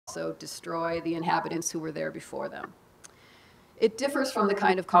also destroy the inhabitants who were there before them. It differs from the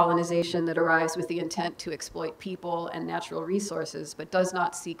kind of colonization that arrives with the intent to exploit people and natural resources, but does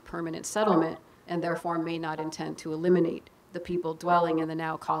not seek permanent settlement, and therefore may not intend to eliminate the people dwelling in the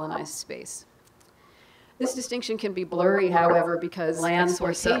now colonized space. This distinction can be blurry, however, because lands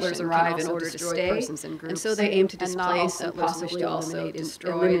where settlers arrive in order to stay, and so they aim to displace and possibly also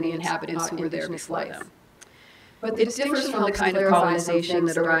destroy the inhabitants who were there before them. But it differs from the kind of colonization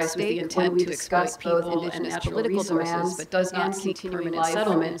that arrives with the intent to exploit people and natural resources, but does not seek permanent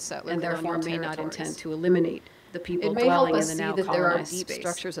settlement, and therefore may not intend to eliminate the people dwelling in the now colonized space.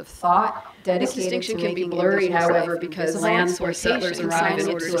 Structures of thought dedicated this distinction can be blurry, however, because lands where settlers arrive in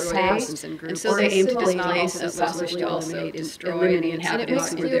order to stay, and so they aim to displace and possibly also destroy the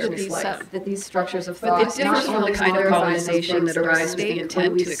inhabitants who were there before them. That these structures of thought differs from the kind of colonization that arrives with the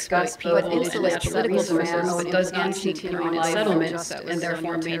intent to exploit people and natural resources, but does not seek permanent settlement, and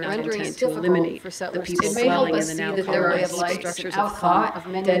therefore may not intend to eliminate the people dwelling in the now colonized space. Structures of thought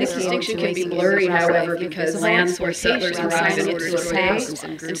this distinction can be blurry, however, because lands where settlers arrive in order to stay,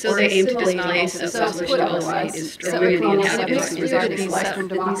 and so they aim to displace and possibly also destroy the inhabitants who were there before them.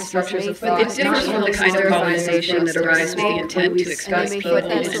 It differs from the kind of colonization that arrives with the intent to exploit people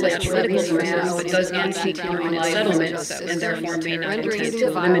and natural resources, but does not seek permanent settlement, and therefore may not intend to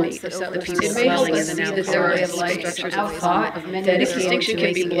eliminate the people dwelling in the now colonized structures of thought. This distinction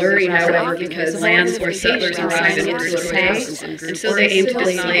can be blurry, however, because lands where settlers arrive in order to stay, and so they aim to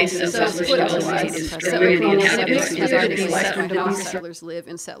displace and possibly also destroy the inhabitants. Settlers live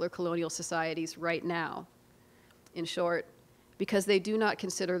in settler colonial societies right now. In short, because they do not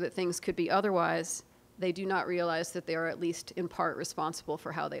consider that things could be otherwise, they do not realize that they are at least in part responsible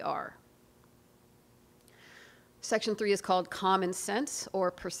for how they are. Section 3 is called common sense or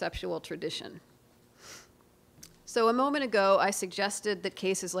perceptual tradition. So a moment ago, I suggested that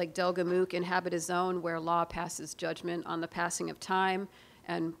cases like Delgamuukw inhabit a zone where law passes judgment on the passing of time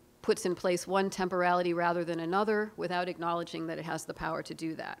and puts in place one temporality rather than another without acknowledging that it has the power to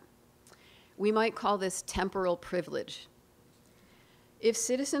do that. We might call this temporal privilege. If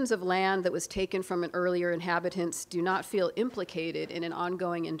citizens of land that was taken from an earlier inhabitants do not feel implicated in an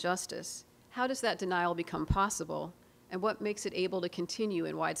ongoing injustice, how does that denial become possible, and what makes it able to continue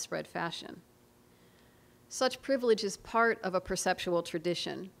in widespread fashion? Such privilege is part of a perceptual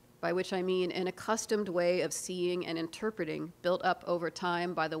tradition, by which I mean an accustomed way of seeing and interpreting built up over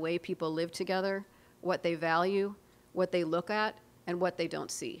time by the way people live together, what they value, what they look at, and what they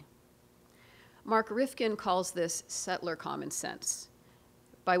don't see. Mark Rifkin calls this settler common sense,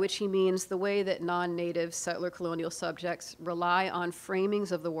 by which he means the way that non-native settler colonial subjects rely on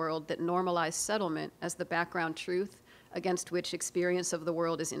framings of the world that normalize settlement as the background truth against which experience of the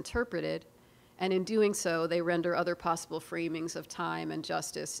world is interpreted, and in doing so, they render other possible framings of time and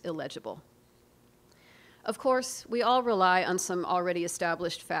justice illegible. Of course, we all rely on some already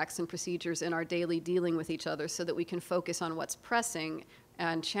established facts and procedures in our daily dealing with each other so that we can focus on what's pressing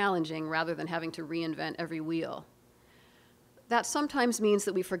and challenging rather than having to reinvent every wheel. That sometimes means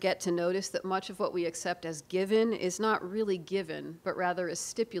that we forget to notice that much of what we accept as given is not really given, but rather is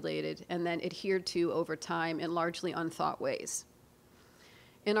stipulated and then adhered to over time in largely unthought ways.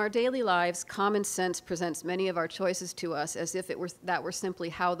 In our daily lives, common sense presents many of our choices to us as if that were simply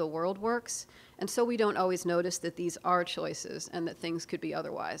how the world works, and so we don't always notice that these are choices and that things could be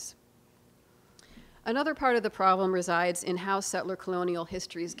otherwise. Another part of the problem resides in how settler colonial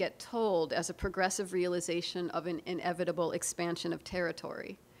histories get told as a progressive realization of an inevitable expansion of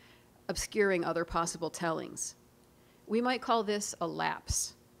territory, obscuring other possible tellings. We might call this a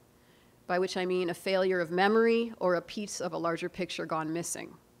lapse, by which I mean a failure of memory or a piece of a larger picture gone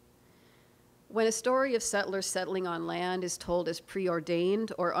missing. When a story of settlers settling on land is told as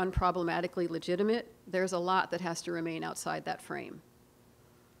preordained or unproblematically legitimate, there's a lot that has to remain outside that frame.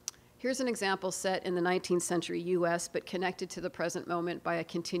 Here's an example set in the 19th century US, but connected to the present moment by a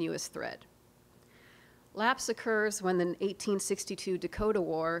continuous thread. Lapse occurs when the 1862 Dakota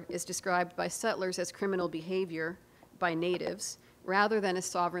War is described by settlers as criminal behavior by natives, rather than as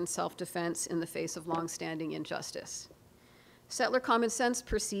sovereign self-defense in the face of long-standing injustice. Settler common sense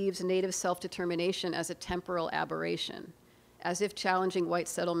perceives native self-determination as a temporal aberration, as if challenging white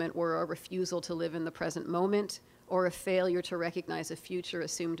settlement were a refusal to live in the present moment or a failure to recognize a future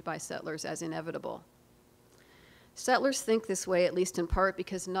assumed by settlers as inevitable. Settlers think this way, at least in part,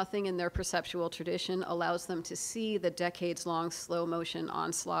 because nothing in their perceptual tradition allows them to see the decades-long slow-motion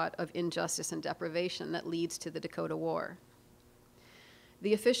onslaught of injustice and deprivation that leads to the Dakota War.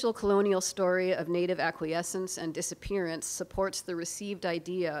 The official colonial story of native acquiescence and disappearance supports the received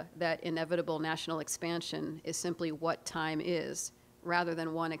idea that inevitable national expansion is simply what time is, rather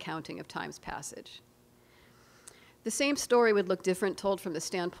than one accounting of time's passage. The same story would look different told from the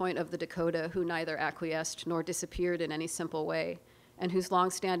standpoint of the Dakota, who neither acquiesced nor disappeared in any simple way, and whose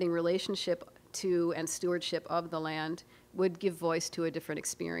long-standing relationship to and stewardship of the land would give voice to a different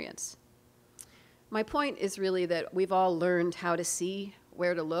experience. My point is really that we've all learned how to see,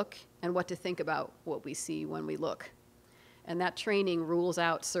 where to look, and what to think about what we see when we look. And that training rules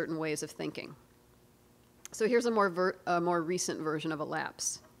out certain ways of thinking. So here's a more recent version of a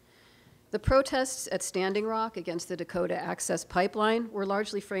lapse. The protests at Standing Rock against the Dakota Access Pipeline were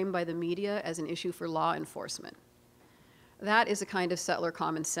largely framed by the media as an issue for law enforcement. That is a kind of settler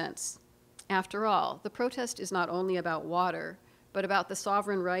common sense. After all, the protest is not only about water, but about the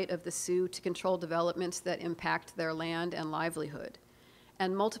sovereign right of the Sioux to control developments that impact their land and livelihood.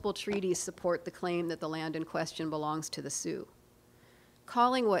 And multiple treaties support the claim that the land in question belongs to the Sioux.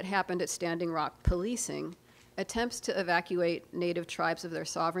 Calling what happened at Standing Rock policing attempts to evacuate Native tribes of their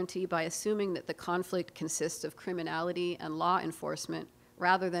sovereignty by assuming that the conflict consists of criminality and law enforcement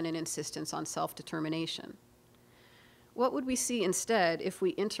rather than an insistence on self-determination. What would we see instead if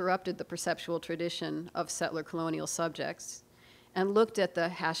we interrupted the perceptual tradition of settler colonial subjects and looked at the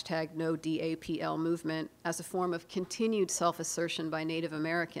 #NoDAPL movement as a form of continued self-assertion by Native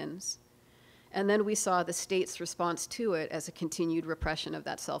Americans, and then we saw the state's response to it as a continued repression of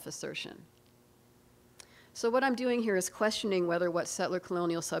that self-assertion? So what I'm doing here is questioning whether what settler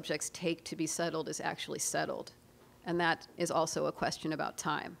colonial subjects take to be settled is actually settled, and that is also a question about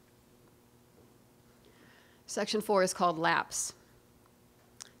time. Section 4 is called lapse.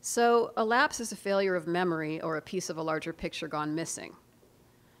 So a lapse is a failure of memory or a piece of a larger picture gone missing.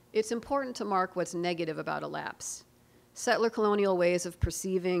 It's important to mark what's negative about a lapse. Settler colonial ways of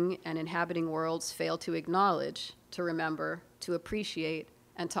perceiving and inhabiting worlds fail to acknowledge, to remember, to appreciate,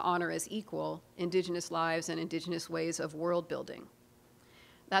 and to honor as equal indigenous lives and indigenous ways of world building.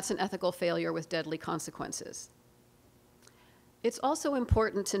 That's an ethical failure with deadly consequences. It's also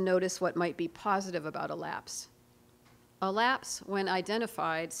important to notice what might be positive about a lapse. A lapse, when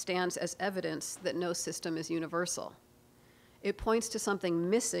identified, stands as evidence that no system is universal. It points to something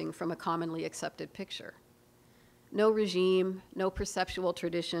missing from a commonly accepted picture. No regime, no perceptual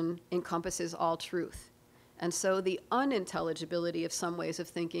tradition encompasses all truth. And so the unintelligibility of some ways of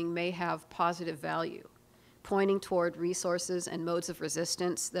thinking may have positive value, pointing toward resources and modes of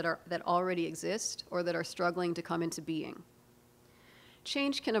resistance that already exist or that are struggling to come into being.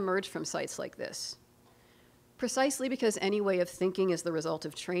 Change can emerge from sites like this. Precisely because any way of thinking is the result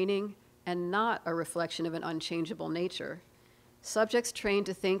of training and not a reflection of an unchangeable nature, subjects trained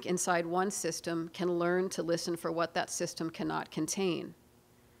to think inside one system can learn to listen for what that system cannot contain.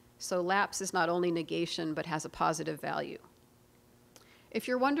 So lapse is not only negation, but has a positive value. If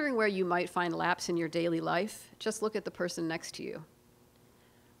you're wondering where you might find lapse in your daily life, just look at the person next to you.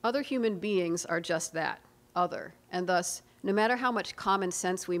 Other human beings are just that, other, and thus, no matter how much common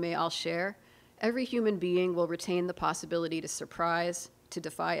sense we may all share, every human being will retain the possibility to surprise, to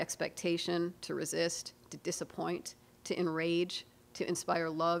defy expectation, to resist, to disappoint, to enrage, to inspire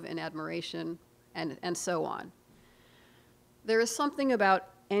love and admiration, and so on. There is something about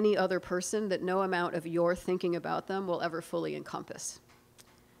any other person that no amount of your thinking about them will ever fully encompass.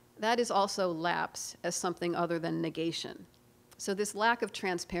 That is also lapse as something other than negation. So this lack of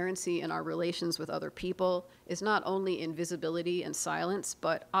transparency in our relations with other people is not only invisibility and silence,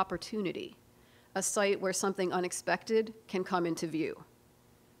 but opportunity, a site where something unexpected can come into view.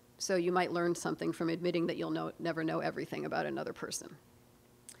 So you might learn something from admitting that you'll never know everything about another person.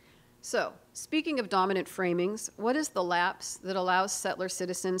 So, speaking of dominant framings, what is the lapse that allows settler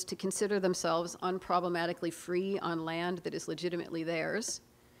citizens to consider themselves unproblematically free on land that is legitimately theirs?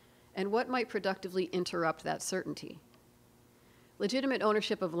 And what might productively interrupt that certainty? Legitimate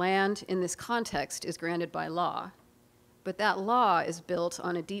ownership of land in this context is granted by law, but that law is built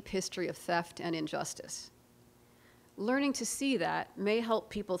on a deep history of theft and injustice. Learning to see that may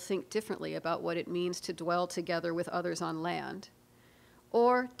help people think differently about what it means to dwell together with others on land,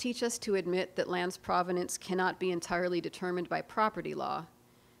 or teach us to admit that land's provenance cannot be entirely determined by property law,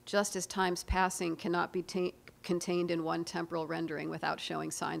 just as time's passing cannot be contained in one temporal rendering without showing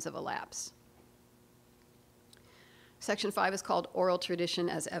signs of a lapse. Section 5 is called Oral Tradition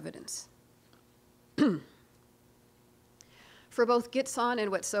as Evidence. For both Gitsan and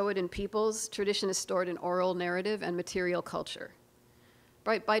Wet'suwet'en peoples, tradition is stored in oral narrative and material culture.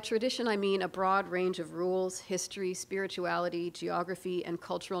 By tradition, I mean a broad range of rules, history, spirituality, geography, and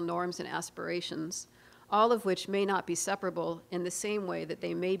cultural norms and aspirations, all of which may not be separable in the same way that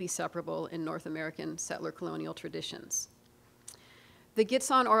they may be separable in North American settler colonial traditions. The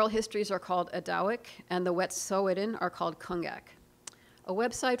Gitsan oral histories are called Adawik, and the Wet'suwet'en are called Kungak. A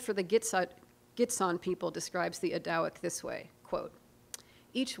website for the Gitsan people describes the Adawic this way, quote,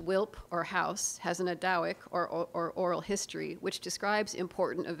 "Each wilp or house has an Adawic or oral history which describes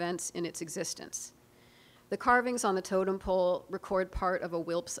important events in its existence. The carvings on the totem pole record part of a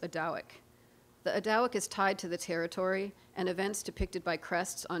wilp's Adawic. The Adawic is tied to the territory, and events depicted by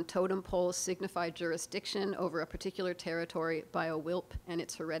crests on totem poles signify jurisdiction over a particular territory by a wilp and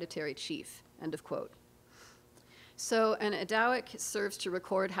its hereditary chief," end of quote. So an Adawic serves to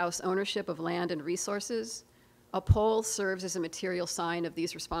record house ownership of land and resources. A pole serves as a material sign of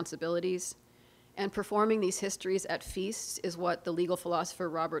these responsibilities. And performing these histories at feasts is what the legal philosopher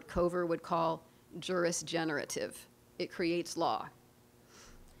Robert Cover would call juris generative. It creates law.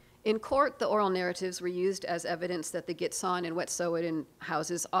 In court, the oral narratives were used as evidence that the Gitsan and Wet'suwet'en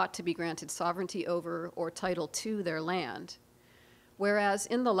houses ought to be granted sovereignty over or title to their land. Whereas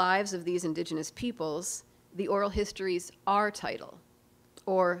in the lives of these indigenous peoples, the oral histories are title,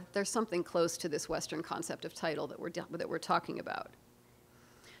 or there's something close to this Western concept of title that we're talking about.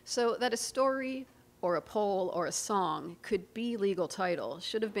 So that a story or a poll or a song could be legal title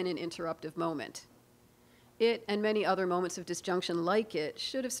should have been an interruptive moment. It, and many other moments of disjunction like it,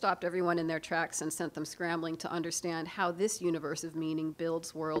 should have stopped everyone in their tracks and sent them scrambling to understand how this universe of meaning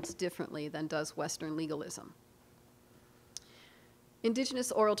builds worlds differently than does Western legalism.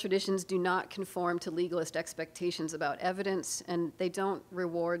 Indigenous oral traditions do not conform to legalist expectations about evidence, and they don't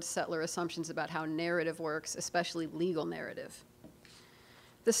reward settler assumptions about how narrative works, especially legal narrative.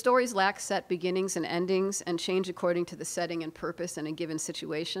 The stories lack set beginnings and endings and change according to the setting and purpose in a given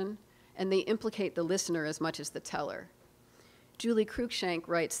situation, and they implicate the listener as much as the teller. Julie Cruikshank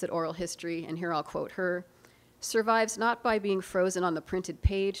writes that oral history, and here I'll quote her, survives not by being frozen on the printed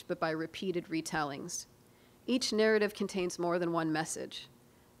page, but by repeated retellings. Each narrative contains more than one message.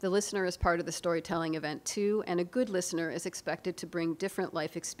 The listener is part of the storytelling event too, and a good listener is expected to bring different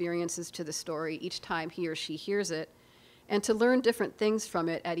life experiences to the story each time he or she hears it, and to learn different things from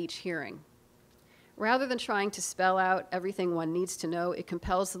it at each hearing. Rather than trying to spell out everything one needs to know, it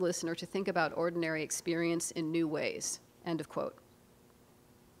compels the listener to think about ordinary experience in new ways, end of quote.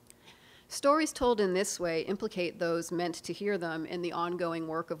 Stories told in this way implicate those meant to hear them in the ongoing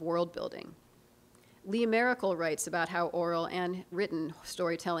work of world building. Lee Maracle writes about how oral and written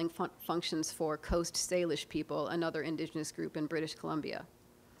storytelling functions for Coast Salish people, another indigenous group in British Columbia.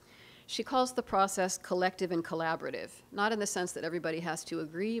 She calls the process collective and collaborative, not in the sense that everybody has to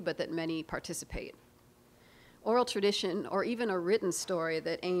agree, but that many participate. Oral tradition, or even a written story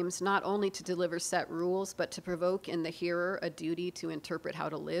that aims not only to deliver set rules, but to provoke in the hearer a duty to interpret how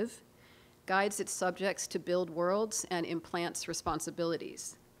to live, guides its subjects to build worlds and implants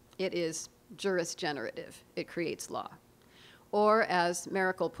responsibilities. It is juris generative. It creates law. Or, as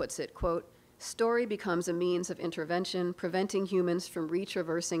Maracle puts it, quote, story becomes a means of intervention, preventing humans from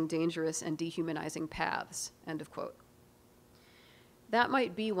retraversing dangerous and dehumanizing paths, end of quote. That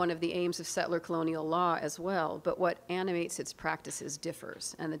might be one of the aims of settler colonial law as well, but what animates its practices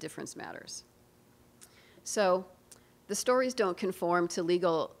differs, and the difference matters. So, the stories don't conform to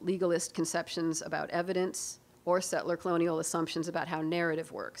legalist conceptions about evidence or settler colonial assumptions about how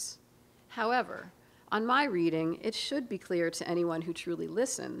narrative works. However, on my reading, it should be clear to anyone who truly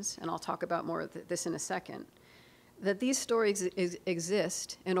listens, and I'll talk about more of this in a second, that these stories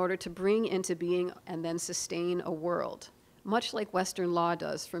exist in order to bring into being and then sustain a world, much like Western law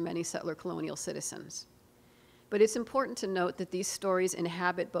does for many settler colonial citizens. But it's important to note that these stories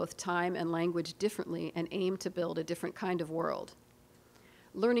inhabit both time and language differently and aim to build a different kind of world.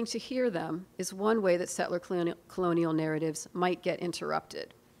 Learning to hear them is one way that settler colonial narratives might get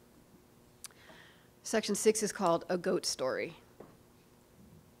interrupted. Section 6 is called A Goat Story.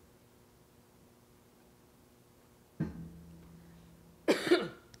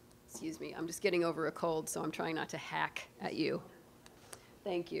 Excuse me, I'm just getting over a cold, so I'm trying not to hack at you.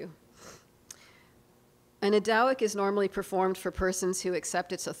 Thank you. An Adawic is normally performed for persons who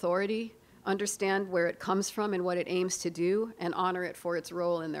accept its authority, understand where it comes from and what it aims to do, and honor it for its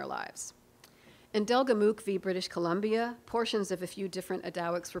role in their lives. In Delgamuukw v. British Columbia, portions of a few different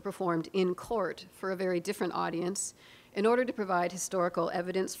Adawics were performed in court for a very different audience in order to provide historical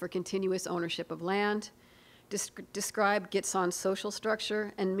evidence for continuous ownership of land, describe Gitsan's social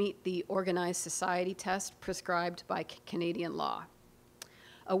structure, and meet the organized society test prescribed by Canadian law.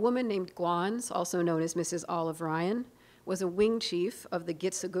 A woman named Gwans, also known as Mrs. Olive Ryan, was a wing chief of the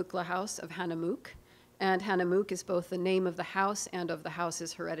Gitsagukla House of Hanamook, and Hanamook is both the name of the house and of the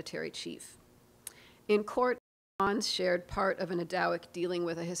house's hereditary chief. In court, Gwans shared part of an Adawic dealing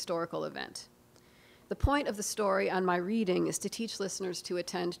with a historical event. The point of the story on my reading is to teach listeners to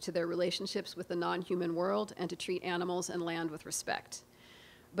attend to their relationships with the non-human world and to treat animals and land with respect.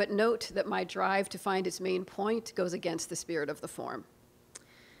 but note that my drive to find its main point goes against the spirit of the form.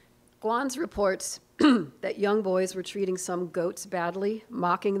 Guans reports that young boys were treating some goats badly,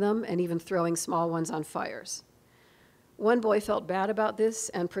 mocking them, and even throwing small ones on fires. One boy felt bad about this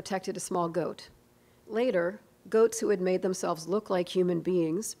and protected a small goat. Later, goats who had made themselves look like human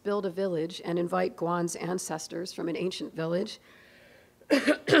beings build a village and invite Guan's ancestors from an ancient village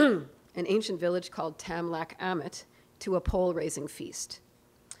called Tamlak Amit, to a pole-raising feast.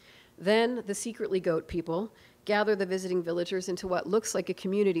 Then the secretly goat people gather the visiting villagers into what looks like a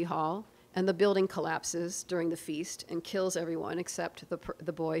community hall, and the building collapses during the feast and kills everyone except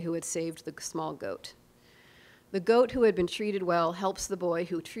the boy who had saved the small goat. The goat who had been treated well helps the boy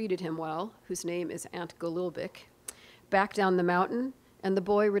who treated him well, whose name is Ant Golulbik, back down the mountain, and the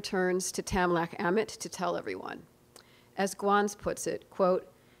boy returns to Tamlak Amit to tell everyone. As Guans puts it, quote,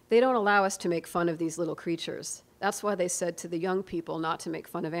 "They don't allow us to make fun of these little creatures. That's why they said to the young people not to make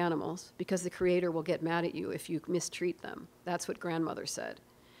fun of animals, because the Creator will get mad at you if you mistreat them." That's what grandmother said.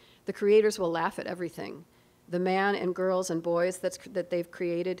 The creators will laugh at everything. The man and girls and boys that they've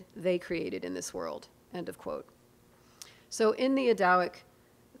created, they created in this world, end of quote. So in the Adauic,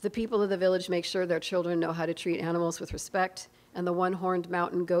 the people of the village make sure their children know how to treat animals with respect, and the one-horned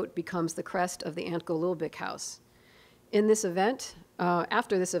mountain goat becomes the crest of the Ant Golulbik house. In this event,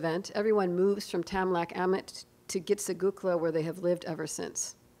 after this event, everyone moves from Tamlak Amit to Gitsagukla, where they have lived ever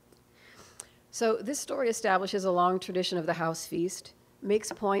since. So this story establishes a long tradition of the house feast,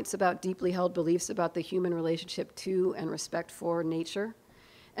 makes points about deeply held beliefs about the human relationship to and respect for nature,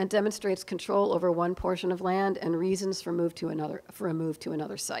 and demonstrates control over one portion of land and reasons for a move to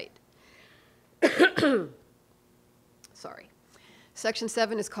another site. Sorry. Section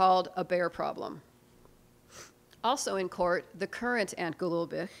 7 is called A Bear Problem. Also in court, the current Ant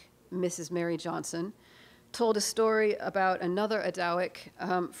Golulbik, Mrs. Mary Johnson, told a story about another Adauic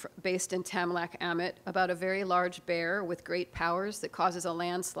based in Tamlak Amit about a very large bear with great powers that causes a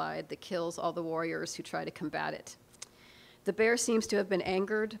landslide that kills all the warriors who try to combat it. The bear seems to have been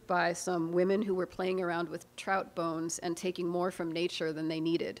angered by some women who were playing around with trout bones and taking more from nature than they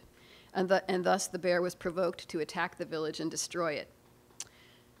needed, and thus the bear was provoked to attack the village and destroy it.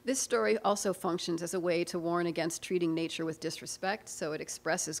 This story also functions as a way to warn against treating nature with disrespect, so it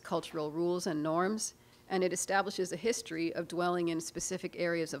expresses cultural rules and norms, and it establishes a history of dwelling in specific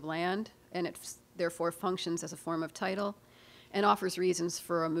areas of land, and it therefore functions as a form of title, and offers reasons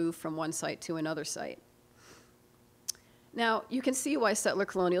for a move from one site to another site. Now, you can see why settler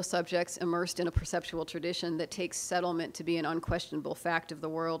colonial subjects immersed in a perceptual tradition that takes settlement to be an unquestionable fact of the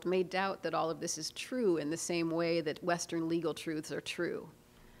world may doubt that all of this is true in the same way that Western legal truths are true.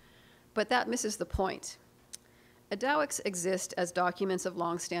 But that misses the point. Adauics exist as documents of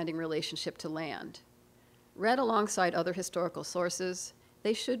long-standing relationship to land. Read alongside other historical sources,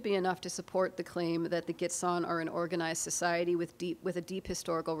 they should be enough to support the claim that the Gitsan are an organized society with a deep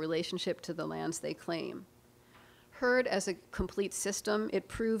historical relationship to the lands they claim. Heard as a complete system, it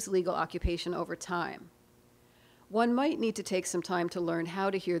proves legal occupation over time. One might need to take some time to learn how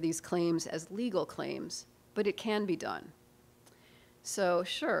to hear these claims as legal claims, but it can be done. So,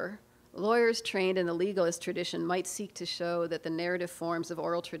 sure, lawyers trained in the legalist tradition might seek to show that the narrative forms of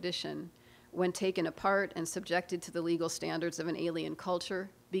oral tradition, when taken apart and subjected to the legal standards of an alien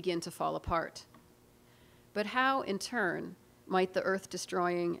culture, begin to fall apart. But how, in turn, might the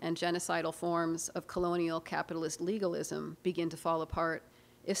earth-destroying and genocidal forms of colonial capitalist legalism begin to fall apart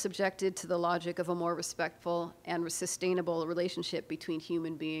if subjected to the logic of a more respectful and sustainable relationship between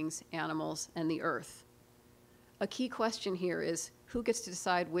human beings, animals, and the earth? A key question here is, who gets to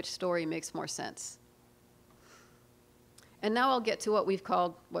decide which story makes more sense? And now I'll get to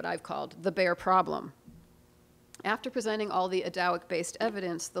what I've called the bear problem. After presenting all the Adauic-based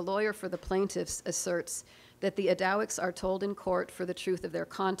evidence, the lawyer for the plaintiffs asserts that the Adauics are told in court for the truth of their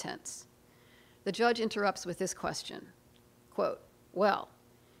contents. The judge interrupts with this question, quote, "Well,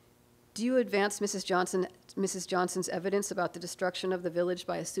 do you advance Mrs. Johnson's evidence about the destruction of the village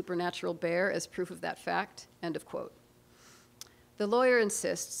by a supernatural bear as proof of that fact?" End of quote. The lawyer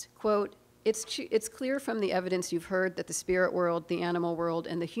insists, quote, It's clear from the evidence you've heard that the spirit world, the animal world,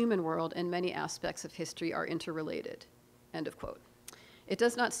 and the human world and many aspects of history are interrelated," end of quote. It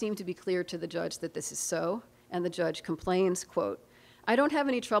does not seem to be clear to the judge that this is so, and the judge complains, quote, "I don't have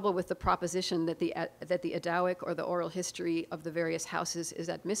any trouble with the proposition that the Adauic or the oral history of the various houses is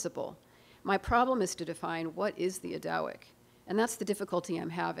admissible. My problem is to define what is the Adauic, and that's the difficulty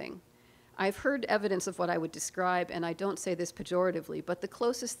I'm having. I've heard evidence of what I would describe, and I don't say this pejoratively, but the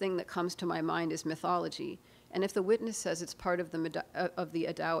closest thing that comes to my mind is mythology, and if the witness says it's part of the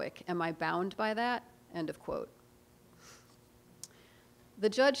Adauic, am I bound by that?" End of quote. The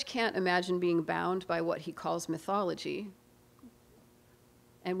judge can't imagine being bound by what he calls mythology,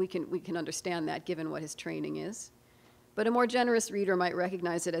 and we can understand that given what his training is. But a more generous reader might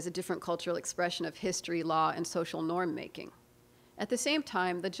recognize it as a different cultural expression of history, law, and social norm making. At the same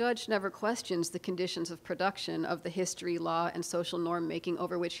time, the judge never questions the conditions of production of the history, law, and social norm making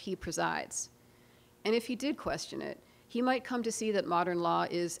over which he presides. And if he did question it, he might come to see that modern law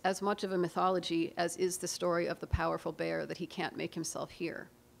is as much of a mythology as is the story of the powerful bear that he can't make himself hear.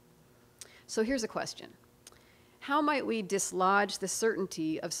 So here's a question. How might we dislodge the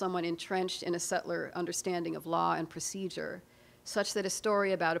certainty of someone entrenched in a settler understanding of law and procedure, such that a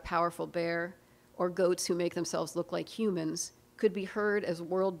story about a powerful bear or goats who make themselves look like humans could be heard as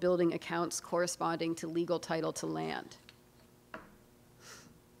world-building accounts corresponding to legal title to land?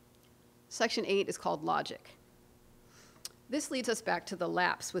 Section 8 is called logic. This leads us back to the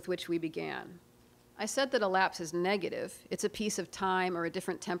lapse with which we began. I said that a lapse is negative. It's a piece of time or a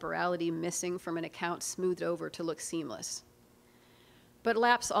different temporality missing from an account smoothed over to look seamless. But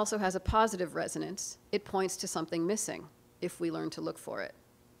lapse also has a positive resonance. It points to something missing, if we learn to look for it.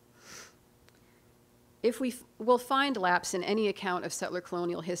 If we will find lapse in any account of settler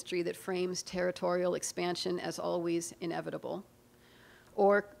colonial history that frames territorial expansion as always inevitable,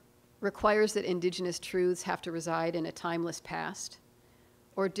 or requires that indigenous truths have to reside in a timeless past,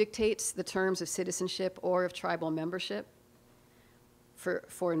 or dictates the terms of citizenship or of tribal membership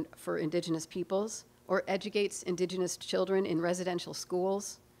for indigenous peoples, or educates indigenous children in residential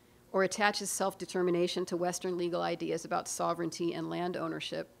schools, or attaches self-determination to Western legal ideas about sovereignty and land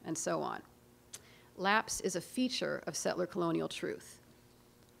ownership, and so on. Lapse is a feature of settler colonial truth.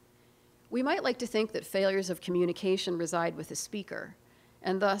 We might like to think that failures of communication reside with the speaker,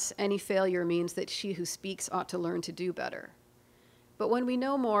 and thus any failure means that she who speaks ought to learn to do better. But when we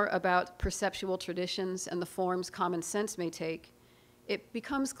know more about perceptual traditions and the forms common sense may take, it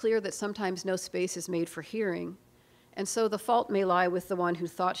becomes clear that sometimes no space is made for hearing, and so the fault may lie with the one who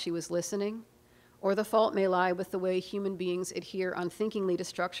thought she was listening, or the fault may lie with the way human beings adhere unthinkingly to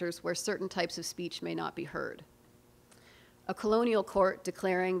structures where certain types of speech may not be heard. A colonial court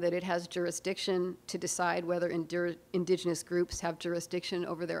declaring that it has jurisdiction to decide whether indigenous groups have jurisdiction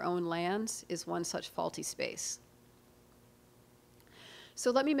over their own lands is one such faulty space. So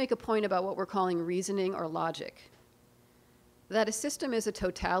let me make a point about what we're calling reasoning or logic. That a system is a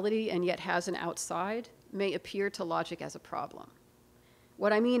totality and yet has an outside may appear to logic as a problem.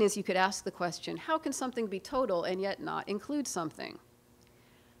 What I mean is you could ask the question, how can something be total and yet not include something?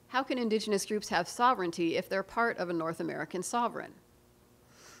 How can indigenous groups have sovereignty if they're part of a North American sovereign?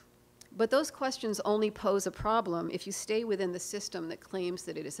 But those questions only pose a problem if you stay within the system that claims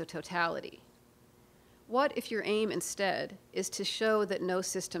that it is a totality. What if your aim instead is to show that no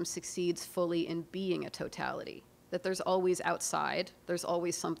system succeeds fully in being a totality, that there's always outside, there's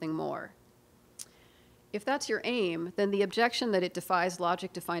always something more? If that's your aim, then the objection that it defies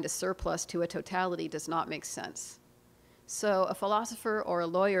logic to find a surplus to a totality does not make sense. So a philosopher or a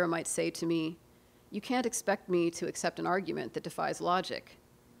lawyer might say to me, you can't expect me to accept an argument that defies logic.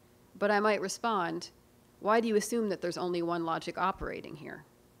 But I might respond, why do you assume that there's only one logic operating here?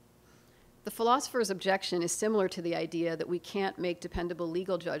 The philosopher's objection is similar to the idea that we can't make dependable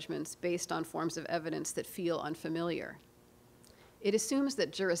legal judgments based on forms of evidence that feel unfamiliar. It assumes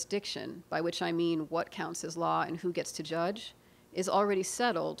that jurisdiction, by which I mean what counts as law and who gets to judge, is already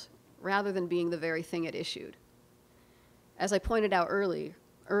settled rather than being the very thing it issued. As I pointed out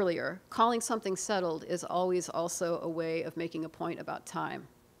earlier, calling something settled is always also a way of making a point about time.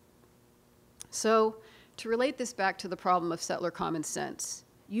 So, to relate this back to the problem of settler common sense,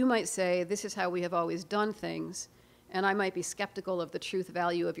 you might say this is how we have always done things, and I might be skeptical of the truth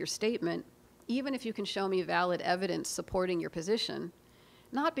value of your statement, even if you can show me valid evidence supporting your position,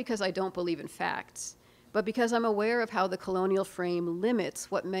 not because I don't believe in facts, but because I'm aware of how the colonial frame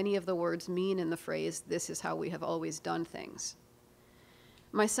limits what many of the words mean in the phrase, this is how we have always done things.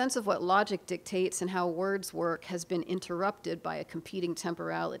 My sense of what logic dictates and how words work has been interrupted by a competing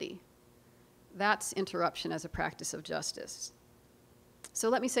temporality. That's interruption as a practice of justice. So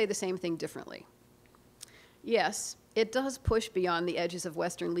let me say the same thing differently. Yes, it does push beyond the edges of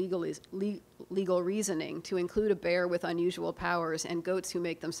Western legal reasoning to include a bear with unusual powers and goats who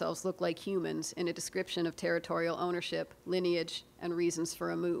make themselves look like humans in a description of territorial ownership, lineage, and reasons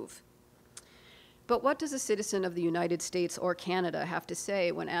for a move. But what does a citizen of the United States or Canada have to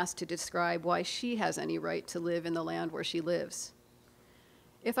say when asked to describe why she has any right to live in the land where she lives?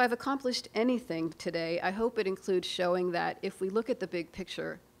 If I've accomplished anything today, I hope it includes showing that if we look at the big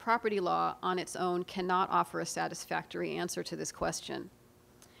picture, property law on its own cannot offer a satisfactory answer to this question.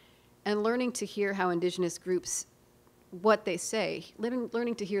 And learning to hear how indigenous groups what they say,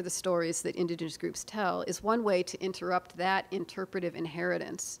 learning to hear the stories that indigenous groups tell is one way to interrupt that interpretive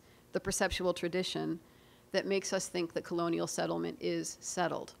inheritance, the perceptual tradition that makes us think that colonial settlement is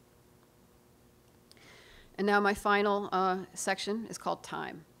settled. And now my final section is called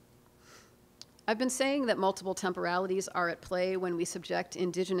time. I've been saying that multiple temporalities are at play when we subject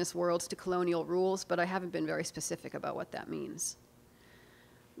indigenous worlds to colonial rules, but I haven't been very specific about what that means.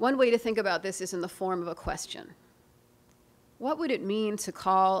 One way to think about this is in the form of a question. What would it mean to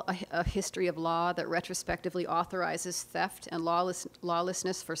call a history of law that retrospectively authorizes theft and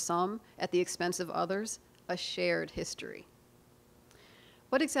lawlessness for some at the expense of others a shared history?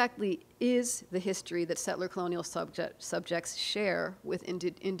 What exactly is the history that settler colonial subjects share with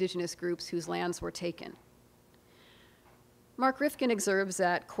indigenous groups whose lands were taken? Mark Rifkin observes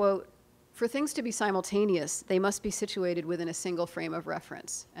that, quote, "For things to be simultaneous, they must be situated within a single frame of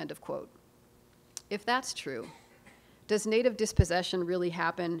reference," end of quote. If that's true, does native dispossession really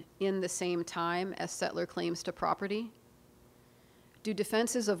happen in the same time as settler claims to property? Do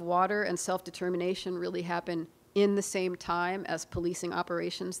defenses of water and self-determination really happen in the same time as policing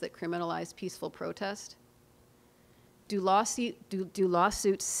operations that criminalize peaceful protest? Do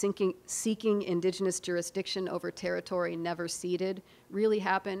lawsuits seeking indigenous jurisdiction over territory never ceded really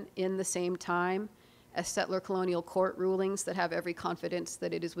happen in the same time as settler colonial court rulings that have every confidence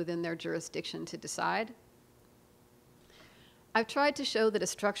that it is within their jurisdiction to decide? I've tried to show that a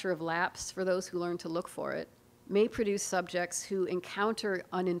structure of lapse, for those who learn to look for it, may produce subjects who encounter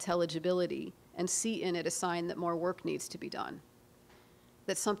unintelligibility and see in it a sign that more work needs to be done,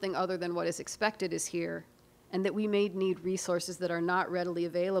 that something other than what is expected is here, and that we may need resources that are not readily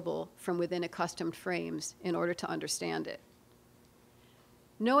available from within accustomed frames in order to understand it.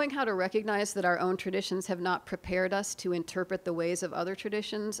 Knowing how to recognize that our own traditions have not prepared us to interpret the ways of other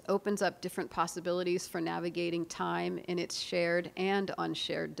traditions opens up different possibilities for navigating time in its shared and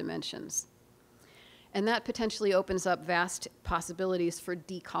unshared dimensions. And that potentially opens up vast possibilities for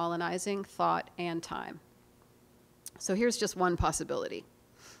decolonizing thought and time. So here's just one possibility.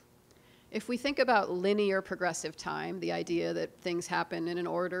 If we think about linear progressive time, the idea that things happen in an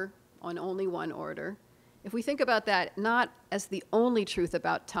order, on only one order, if we think about that not as the only truth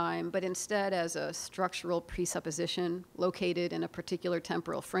about time, but instead as a structural presupposition located in a particular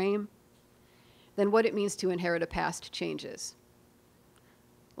temporal frame, then what it means to inherit a past changes.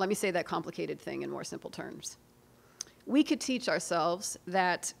 Let me say that complicated thing in more simple terms. We could teach ourselves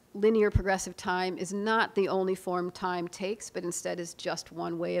that linear progressive time is not the only form time takes, but instead is just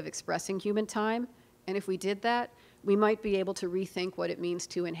one way of expressing human time. And if we did that, we might be able to rethink what it means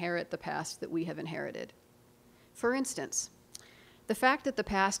to inherit the past that we have inherited. For instance, the fact that the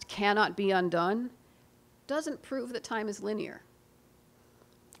past cannot be undone doesn't prove that time is linear.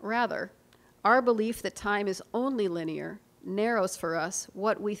 Rather, our belief that time is only linear narrows for us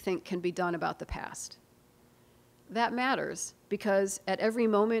what we think can be done about the past. That matters because at every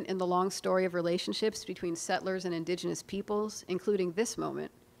moment in the long story of relationships between settlers and indigenous peoples, including this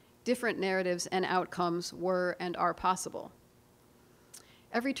moment, different narratives and outcomes were and are possible.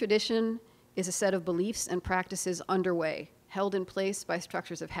 Every tradition is a set of beliefs and practices underway, held in place by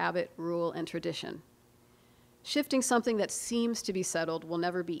structures of habit, rule, and tradition. Shifting something that seems to be settled will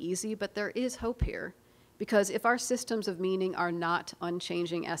never be easy, but there is hope here, because if our systems of meaning are not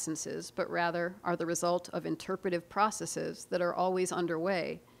unchanging essences, but rather are the result of interpretive processes that are always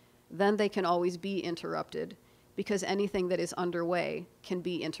underway, then they can always be interrupted, because anything that is underway can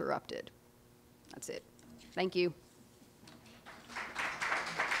be interrupted. That's it. Thank you.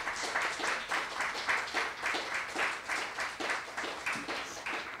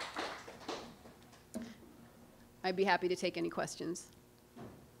 I'd be happy to take any questions.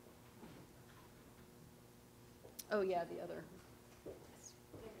 Oh, yeah, the other.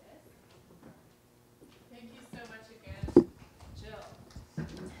 Thank you so much again, Jill.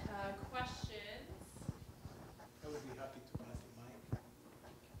 Questions? I would be happy to pass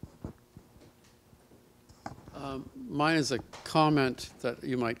the mic. Mine is a comment that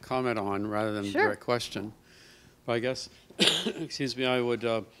you might comment on rather than Sure. a direct question. But I guess, excuse me, I would.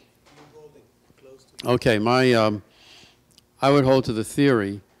 Okay, I would hold to the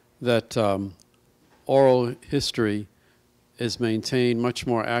theory that oral history is maintained much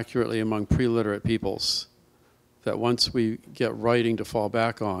more accurately among pre-literate peoples. That once we get writing to fall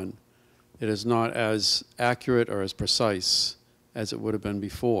back on, it is not as accurate or as precise as it would have been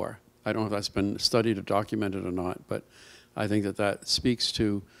before. I don't know if that's been studied or documented or not, but I think that that speaks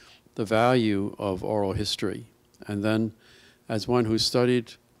to the value of oral history. And then, as one who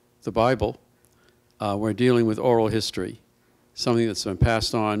studied the Bible, we're dealing with oral history, something that's been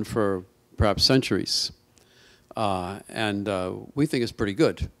passed on for perhaps centuries. And we think it's pretty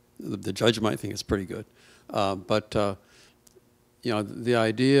good. The judge might think it's pretty good. But you know, the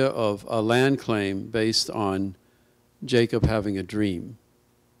idea of a land claim based on Jacob having a dream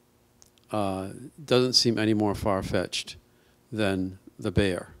doesn't seem any more far-fetched than the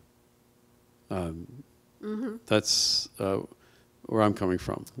bear. That's where I'm coming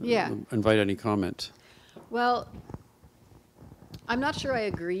from. Yeah. Invite any comment. Well, I'm not sure I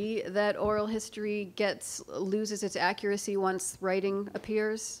agree that oral history loses its accuracy once writing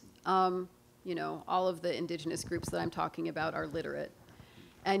appears. You know, all of the indigenous groups that I'm talking about are literate.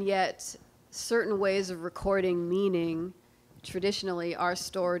 And yet, certain ways of recording meaning traditionally are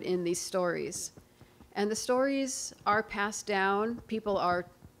stored in these stories. And the stories are passed down. People are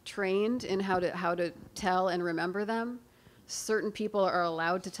trained in how to tell and remember them. Certain people are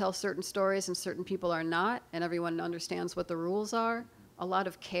allowed to tell certain stories and certain people are not, and everyone understands what the rules are. A lot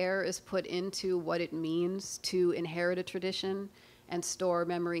of care is put into what it means to inherit a tradition and store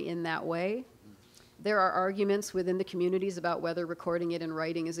memory in that way. There are arguments within the communities about whether recording it in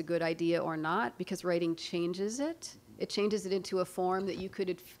writing is a good idea or not, because writing changes it. It changes it into a form that you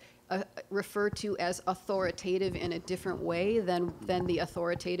could refer to as authoritative in a different way than the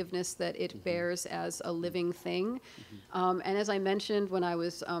authoritativeness that it bears as a living thing. And as I mentioned when I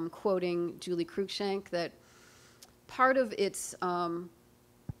was quoting Julie Cruikshank, that part of its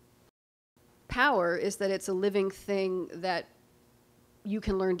power is that it's a living thing that you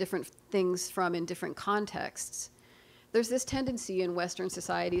can learn different things from in different contexts. There's this tendency in Western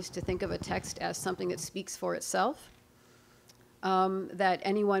societies to think of a text as something that speaks for itself, that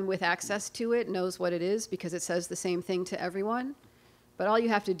anyone with access to it knows what it is because it says the same thing to everyone. But all you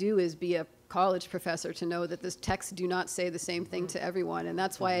have to do is be a college professor to know that this texts do not say the same thing to everyone. And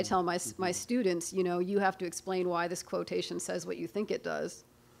that's why I tell my students, you know, you have to explain why this quotation says what you think it does.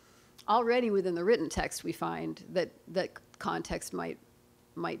 Already within the written text, we find that context might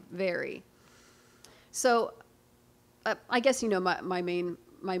vary. So I guess, you know, my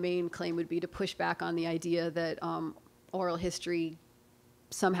main claim would be to push back on the idea that oral history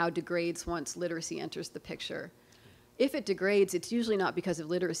somehow degrades once literacy enters the picture. If it degrades, it's usually not because of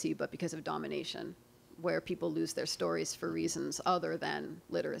literacy, but because of domination, where people lose their stories for reasons other than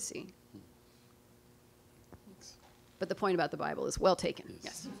literacy. But the point about the Bible is well taken,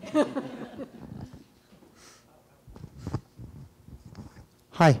 yes.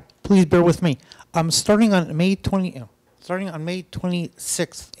 Hi, please bear with me. Starting on May 26,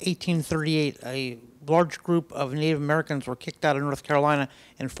 1838, a large group of Native Americans were kicked out of North Carolina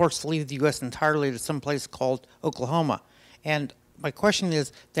and forced to leave the U.S. entirely to some place called Oklahoma. And my question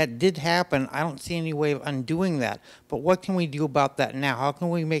is, that did happen. I don't see any way of undoing that. But what can we do about that now? How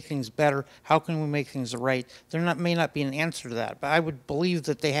can we make things better? How can we make things right? There may not be an answer to that, but I would believe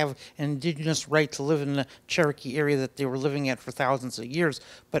that they have an indigenous right to live in the Cherokee area that they were living at for thousands of years.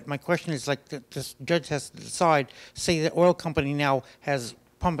 But my question is, like, this judge has to decide, say the oil company now has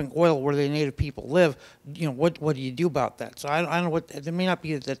pumping oil where the native people live, you know, what do you do about that? So I don't know what, there may not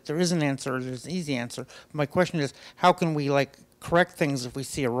be that there is an answer or there's an easy answer. But my question is, how can we, like, correct things if we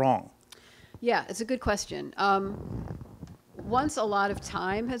see it wrong? Yeah, it's a good question. Once a lot of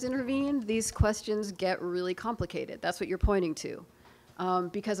time has intervened, these questions get really complicated. That's what you're pointing to.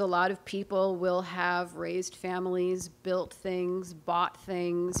 Because a lot of people will have raised families, built things, bought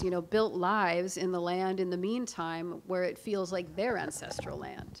things, you know, built lives in the land in the meantime where it feels like their ancestral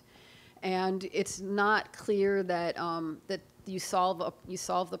land. And it's not clear that, that you solve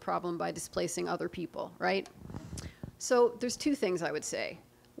the problem by displacing other people, right? So there's two things I would say.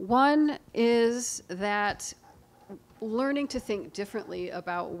 One is that learning to think differently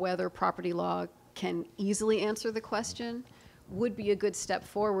about whether property law can easily answer the question would be a good step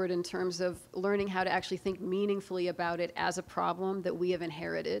forward in terms of learning how to actually think meaningfully about it as a problem that we have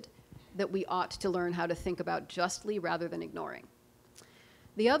inherited, that we ought to learn how to think about justly rather than ignoring.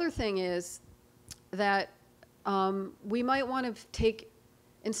 The other thing is that we might want to take,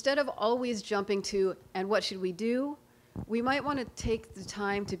 instead of always jumping to, and what should we do, we might want to take the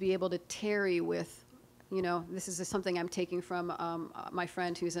time to be able to tarry with, you know, this is something I'm taking from my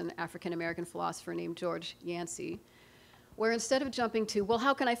friend who's an African-American philosopher named George Yancey, where instead of jumping to, well,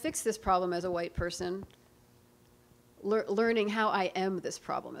 how can I fix this problem as a white person, learning how I am this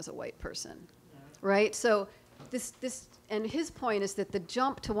problem as a white person, right? So and his point is that the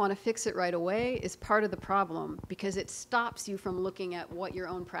jump to want to fix it right away is part of the problem because it stops you from looking at what your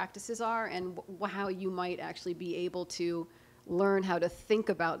own practices are and how you might actually be able to learn how to think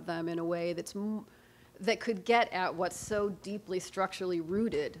about them in a way that could get at what's so deeply structurally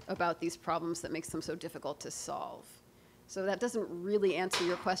rooted about these problems that makes them so difficult to solve. So that doesn't really answer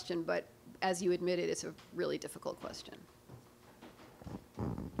your question, but as you admitted, it's a really difficult question.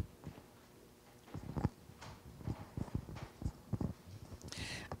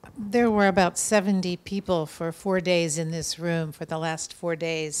 There were about 70 people for 4 days in this room for the last 4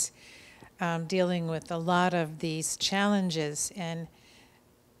 days, dealing with a lot of these challenges, and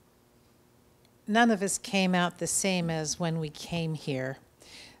none of us came out the same as when we came here.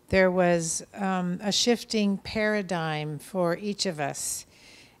 There was a shifting paradigm for each of us,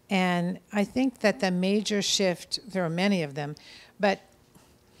 and I think that the major shift, there are many of them, but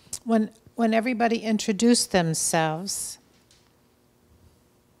when everybody introduced themselves,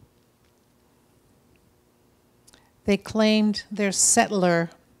 they claimed their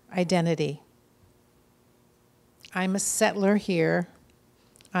settler identity. I'm a settler here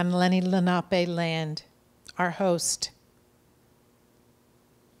on Lenni Lenape land, our host.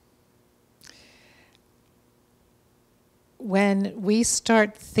 When we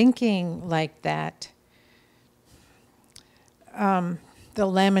start thinking like that, the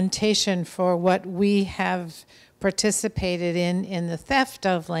lamentation for what we have participated in the theft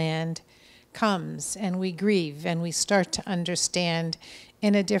of land, comes, and we grieve and we start to understand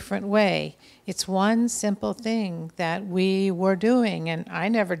in a different way. It's one simple thing that we were doing, and I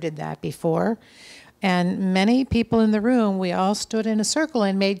never did that before. And many people in the room, we all stood in a circle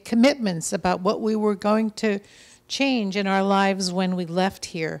and made commitments about what we were going to change in our lives when we left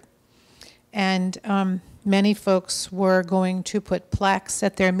here. And many folks were going to put plaques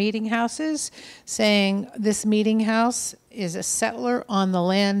at their meeting houses saying, this meeting house is a settler on the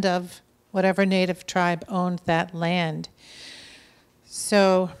land of whatever native tribe owned that land.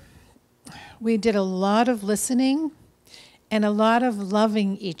 So we did a lot of listening and a lot of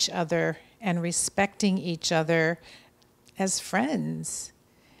loving each other and respecting each other as friends.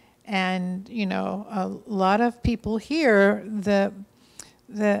 And, you know, a lot of people here, the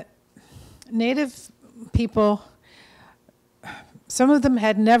native people, some of them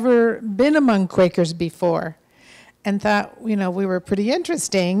had never been among Quakers before, and thought, you know, we were pretty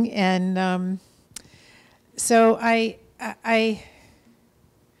interesting. And so I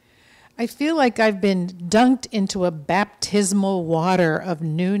feel like I've been dunked into a baptismal water of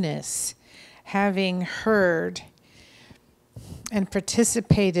newness, having heard and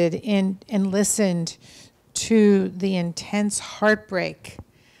participated in and listened to the intense heartbreak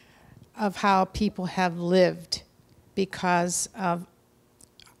of how people have lived because of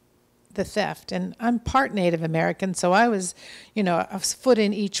the theft. And I'm part Native American, so I was, you know, a foot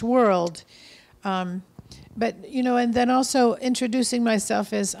in each world. But, you know, and then also introducing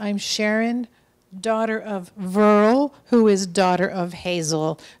myself as I'm Sharon, daughter of Verl, who is daughter of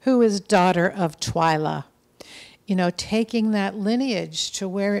Hazel, who is daughter of Twyla. You know, taking that lineage to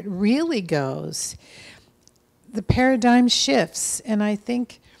where it really goes. The paradigm shifts, and I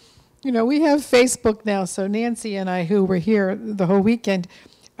think, you know, we have Facebook now, so Nancy and I, who were here the whole weekend,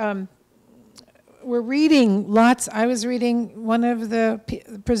 we're reading lots. I was reading one of the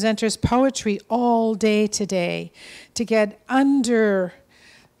presenters' poetry all day today to get into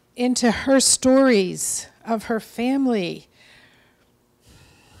her stories of her family.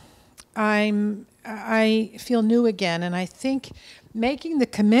 I feel new again, and I think making the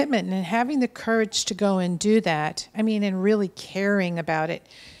commitment and having the courage to go and do that, I mean, and really caring about it,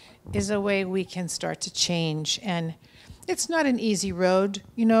 is a way we can start to change. And it's not an easy road,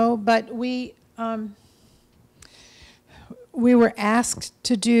 you know, but we were asked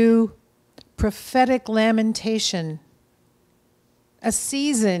to do prophetic lamentation, a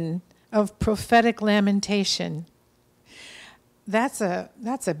season of prophetic lamentation. That's a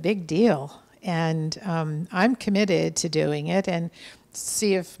big deal, and I'm committed to doing it, and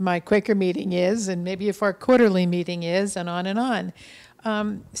see if my Quaker meeting is, and maybe if our quarterly meeting is, and on and on.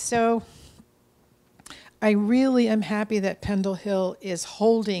 So I really am happy that Pendle Hill is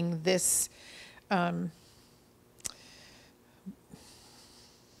holding this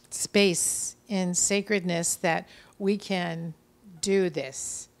space in sacredness that we can do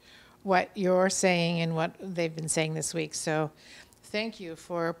this, what you're saying and what they've been saying this week. So thank you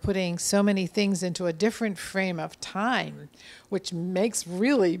for putting so many things into a different frame of time, which makes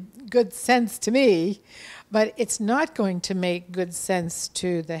really good sense to me, but it's not going to make good sense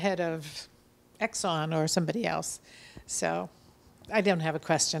to the head of Exxon or somebody else. So I don't have a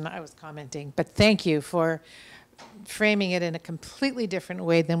question, I was commenting, but thank you for framing it in a completely different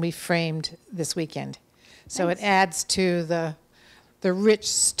way than we framed this weekend. So Thanks. It adds to the rich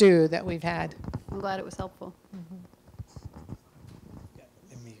stew that we've had. I'm glad it was helpful.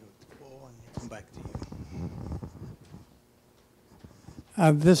 Let me go and come back to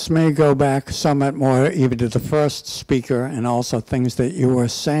you. This may go back somewhat more even to the first speaker and also things that you were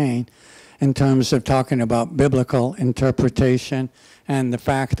saying. in terms of talking about biblical interpretation and the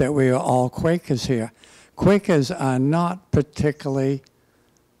fact that we are all Quakers here. Quakers are not particularly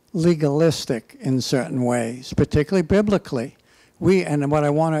legalistic in certain ways, particularly biblically. And what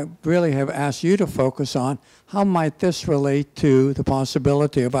I want to really have asked you to focus on, how might this relate to the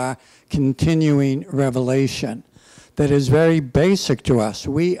possibility of our continuing revelation that is very basic to us?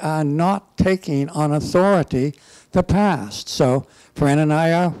 We are not taking on authority the past. So Fran and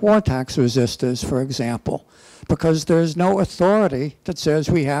I are war tax resistors, for example, because there's no authority that says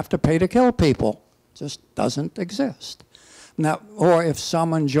we have to pay to kill people. It just doesn't exist. Now, or if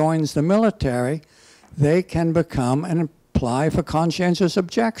someone joins the military, they can become and apply for conscientious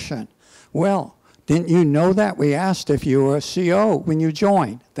objection. Well, didn't you know that? We asked if you were a CO when you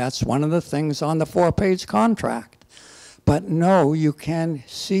joined. That's one of the things on the 4-page contract. But no, you can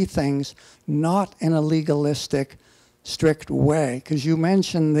see things not in a legalistic, strict way. Because you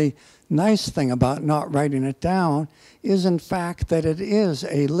mentioned the nice thing about not writing it down is, in fact, that it is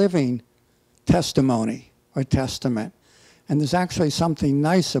a living testimony or testament. And there's actually something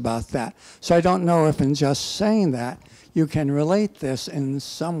nice about that. So I don't know if in just saying that, you can relate this in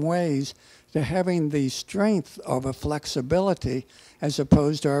some ways to having the strength of a flexibility as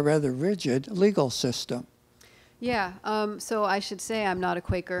opposed to a rather rigid legal system. Yeah, so I should say I'm not a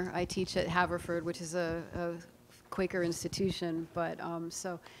Quaker. I teach at Haverford, which is a Quaker institution, but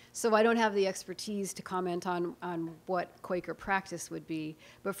so I don't have the expertise to comment on what Quaker practice would be.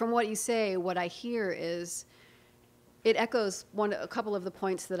 But from what you say, what I hear is it echoes a couple of the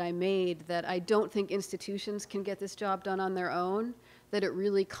points that I made, that I don't think institutions can get this job done on their own, that it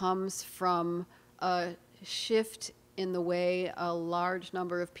really comes from a shift in the way a large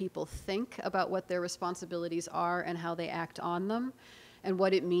number of people think about what their responsibilities are and how they act on them, and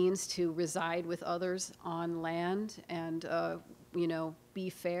what it means to reside with others on land and, be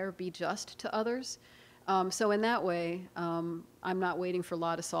fair, be just to others. So in that way, I'm not waiting for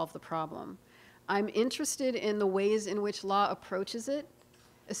law to solve the problem. I'm interested in the ways in which law approaches it,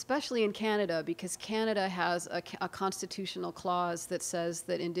 especially in Canada, because Canada has a constitutional clause that says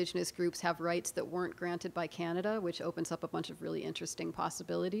that Indigenous groups have rights that weren't granted by Canada, which opens up a bunch of really interesting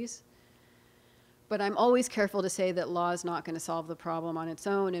possibilities. But I'm always careful to say that law is not going to solve the problem on its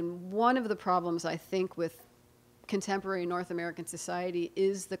own. And one of the problems, I think, with contemporary North American society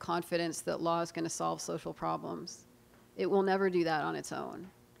is the confidence that law is going to solve social problems. It will never do that on its own.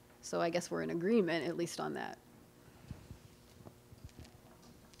 So I guess we're in agreement, at least on that.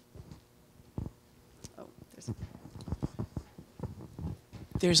 Oh,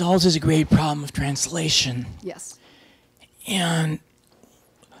 there's always a great problem of translation. Yes. And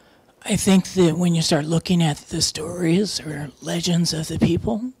I think that when you start looking at the stories or legends of the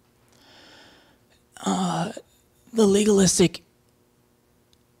people, the legalistic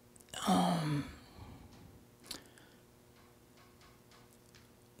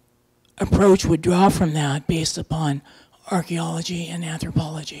approach would draw from that based upon archaeology and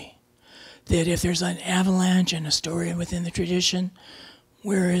anthropology. That if there's an avalanche and a story within the tradition,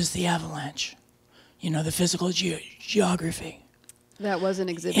 where is the avalanche? The physical geography. That was an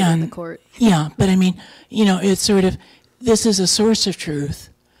exhibit in the court. Yeah, but I mean, it's sort of, this is a source of truth,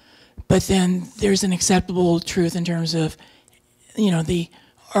 but then there's an acceptable truth in terms of, the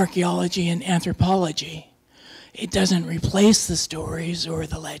archaeology and anthropology. It doesn't replace the stories or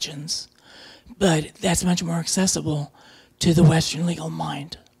the legends, but that's much more accessible to the Western legal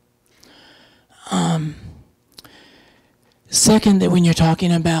mind. Second, that when you're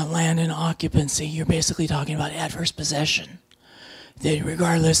talking about land and occupancy, you're basically talking about adverse possession. That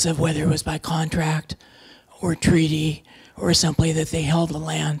regardless of whether it was by contract or treaty or simply that they held the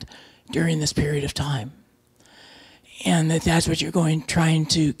land during this period of time. And that's what you're trying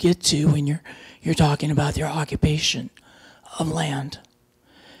to get to when you're talking about their occupation of land.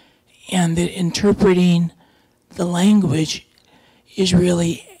 And that interpreting the language is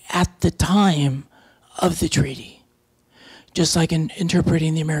really at the time of the treaty. Just like in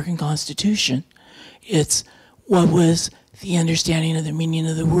interpreting the American Constitution, it's what was the understanding of the meaning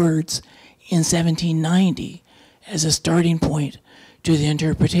of the words in 1790 as a starting point to the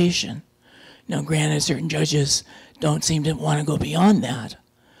interpretation. Now, granted, certain judges don't seem to want to go beyond that,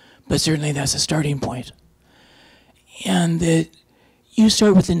 but certainly that's a starting point. And that you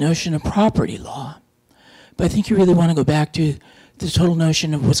start with the notion of property law, but I think you really want to go back to the total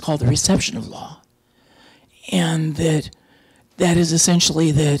notion of what's called the reception of law. And that is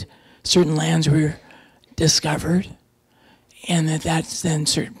essentially that certain lands were discovered, and that's then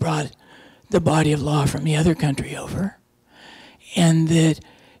brought the body of law from the other country over. And that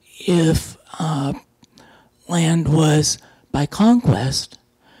if land was by conquest,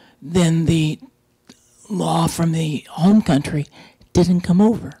 then the law from the home country didn't come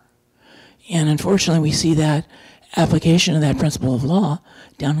over. And unfortunately, we see that application of that principle of law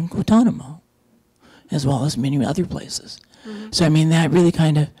down in Guantanamo, as well as many other places. So, I mean, that really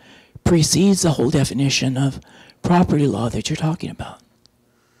kind of precedes the whole definition of property law that you're talking about.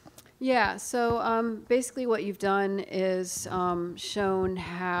 Yeah, so basically what you've done is shown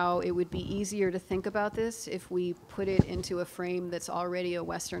how it would be easier to think about this if we put it into a frame that's already a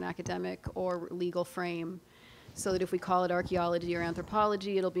Western academic or legal frame, so that if we call it archaeology or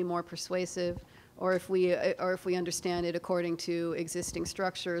anthropology, it'll be more persuasive, or if we understand it according to existing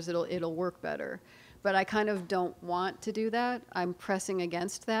structures, it'll work better. But I kind of don't want to do that. I'm pressing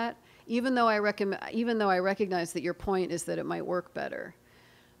against that, even though I recognize that your point is that it might work better.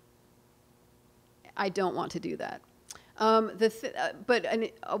 I don't want to do that. One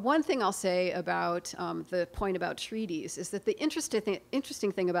thing I'll say about the point about treaties is that the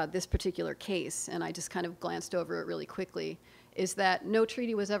interesting thing about this particular case, and I just kind of glanced over it really quickly, is that no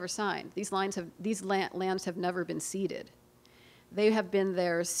treaty was ever signed. These lands have never been ceded. They have been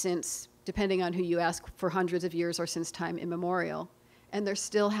there since, depending on who you ask, for hundreds of years or since time immemorial, and they're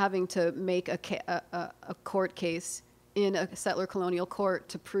still having to make a court case in a settler colonial court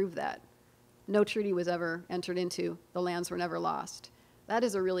to prove that. No treaty was ever entered into. The lands were never lost. That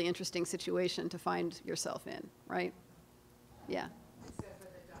is a really interesting situation to find yourself in, right? Yeah. Except for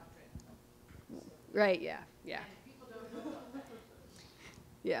the doctrine. Right, yeah, yeah.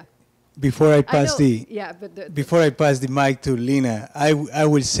 Yeah. Before I pass before I pass the mic to Lina, I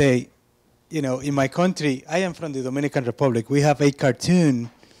will say, you know, in my country, I am from the Dominican Republic. We have a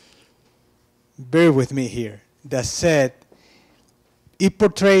cartoon, bear with me here, that said, it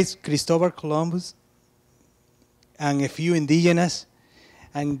portrays Christopher Columbus and a few indigenous,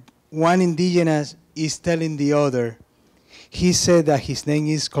 and one indigenous is telling the other, he said that his name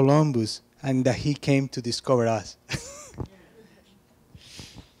is Columbus and that he came to discover us.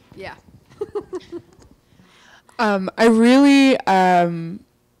 Yeah. I really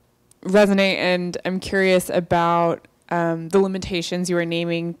resonate, and I'm curious about the limitations you are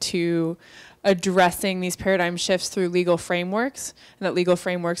naming to addressing these paradigm shifts through legal frameworks, and that legal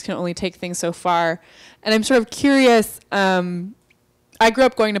frameworks can only take things so far. And I'm sort of curious, I grew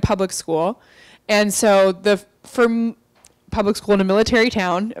up going to public school, and so for public school in a military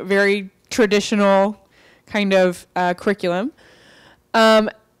town, a very traditional kind of curriculum.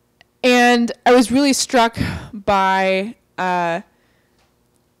 And I was really struck by the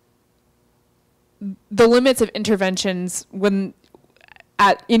limits of interventions when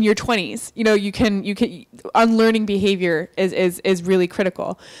in your 20s. You know, you can unlearning behavior is really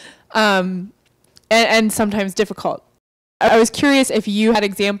critical, and sometimes difficult. I was curious if you had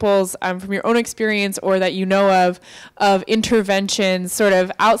examples from your own experience or that you know of interventions sort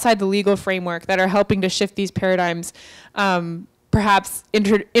of outside the legal framework that are helping to shift these paradigms, perhaps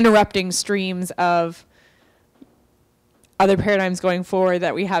interrupting streams of other paradigms going forward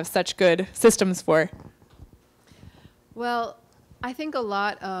that we have such good systems for. Well, I think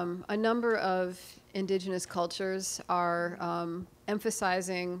a number of indigenous cultures are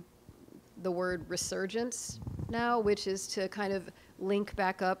emphasizing the word resurgence now, which is to kind of link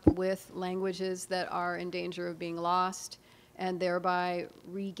back up with languages that are in danger of being lost, and thereby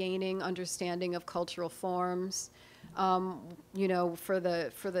regaining understanding of cultural forms. You know, for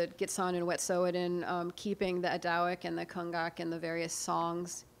the Gitsan and Wet'suwet'en, keeping the Adawak and the Kungak and the various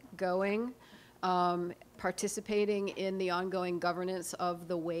songs going. Participating in the ongoing governance of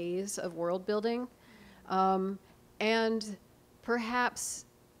the ways of world building, and perhaps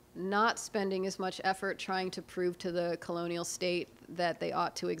not spending as much effort trying to prove to the colonial state that they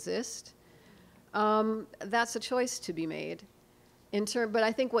ought to exist. That's a choice to be made. But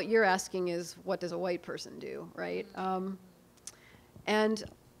I think what you're asking is, what does a white person do, right? And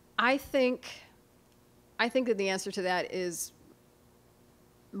I think that the answer to that is,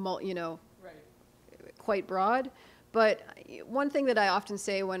 quite broad. But one thing that I often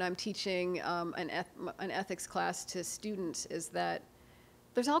say when I'm teaching an ethics class to students is that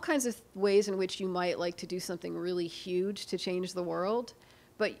there's all kinds of ways in which you might like to do something really huge to change the world,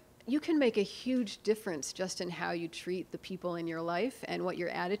 but you can make a huge difference just in how you treat the people in your life and what your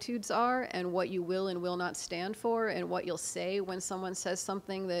attitudes are and what you will and will not stand for and what you'll say when someone says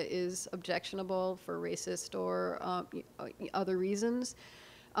something that is objectionable for racist or other reasons.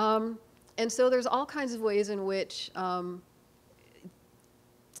 And so there's all kinds of ways in which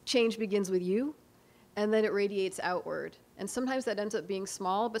change begins with you, and then it radiates outward. And sometimes that ends up being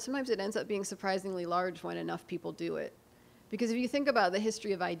small, but sometimes it ends up being surprisingly large when enough people do it. Because if you think about the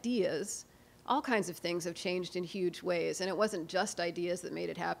history of ideas, all kinds of things have changed in huge ways. And it wasn't just ideas that made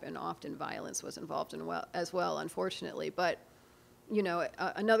it happen. Often violence was involved as well, unfortunately. But, you know,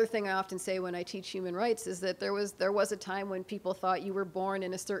 another thing I often say when I teach human rights is that there was a time when people thought you were born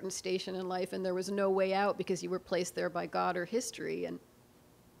in a certain station in life and there was no way out because you were placed there by God or history. And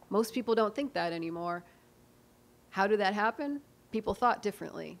most people don't think that anymore. How did that happen? People thought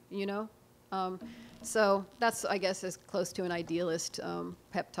differently, you know? So that's, I guess, as close to an idealist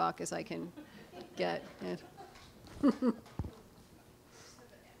pep talk as I can get.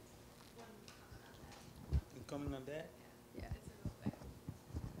 Comment on that?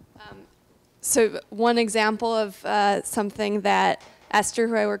 So one example of something that Esther,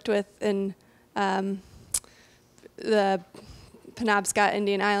 who I worked with in the Penobscot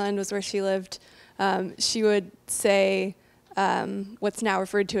Indian Island, was where she lived. She would say what's now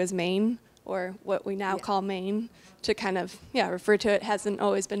referred to as Maine, or what we now call Maine, to kind of, refer to it hasn't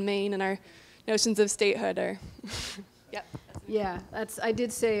always been Maine, and our notions of statehood are, yep. Yeah, I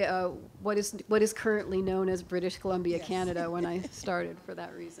did say what is currently known as British Columbia, Canada, when I started for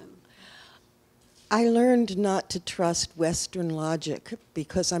that reason. I learned not to trust Western logic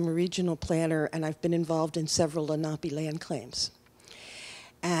because I'm a regional planner and I've been involved in several Lenape land claims.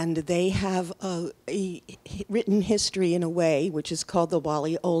 And they have a written history in a way which is called the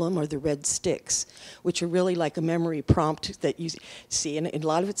Wali Olam, or the Red Sticks, which are really like a memory prompt that you see. And a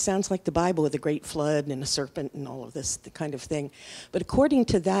lot of it sounds like the Bible with a great flood and a serpent and all of this kind of thing. But according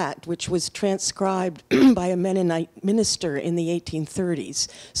to that, which was transcribed by a Mennonite minister in the 1830s,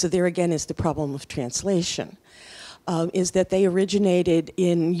 so there again is the problem of translation, is that they originated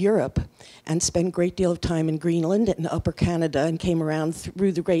in Europe and spent a great deal of time in Greenland and Upper Canada and came around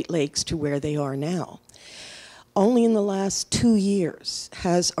through the Great Lakes to where they are now. Only in the last 2 years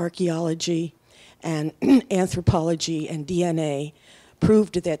has archaeology and anthropology and DNA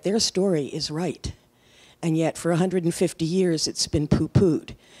proved that their story is right. And yet for 150 years it's been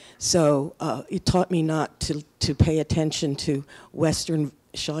poo-pooed. So it taught me not to pay attention to Western,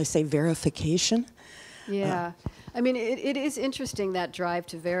 shall I say, verification. Yeah. I mean, it is interesting, that drive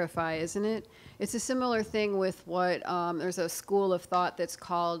to verify, isn't it? It's a similar thing with what, there's a school of thought that's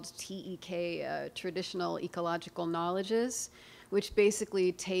called TEK, Traditional Ecological Knowledges, which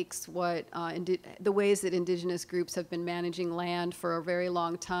basically takes what the ways that indigenous groups have been managing land for a very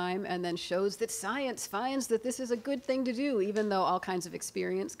long time, and then shows that science finds that this is a good thing to do, even though all kinds of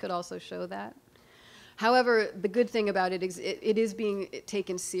experience could also show that. However, the good thing about it is it is being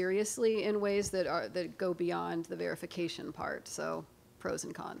taken seriously in ways that go beyond the verification part. So, pros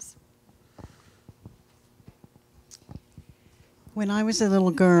and cons. When I was a little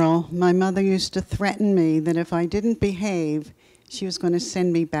girl, my mother used to threaten me that if I didn't behave, she was going to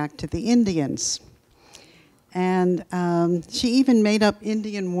send me back to the Indians. And she even made up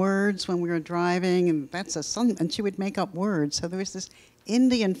Indian words when we were driving, and she would make up words. So there was this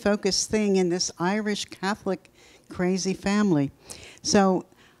Indian-focused thing in this Irish Catholic crazy family. So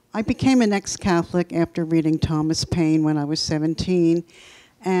I became an ex-Catholic after reading Thomas Paine when I was 17,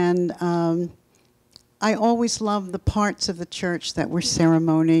 and I always loved the parts of the church that were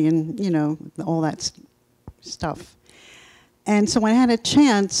ceremony and, you know, all that stuff. And so I had a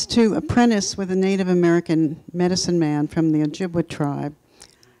chance to apprentice with a Native American medicine man from the Ojibwa tribe.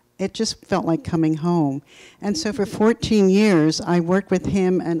 It just felt like coming home. And so for 14 years, I worked with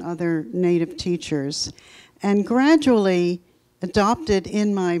him and other Native teachers, and gradually adopted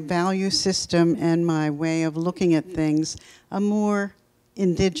in my value system and my way of looking at things a more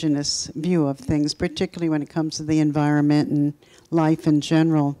indigenous view of things, particularly when it comes to the environment and life in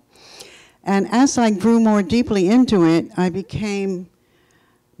general. And as I grew more deeply into it, I became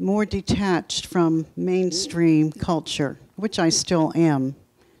more detached from mainstream culture, which I still am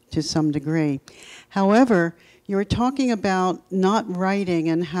to some degree. However, you were talking about not writing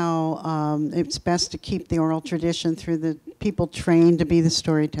and how it's best to keep the oral tradition through the people trained to be the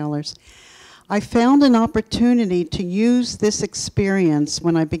storytellers. I found an opportunity to use this experience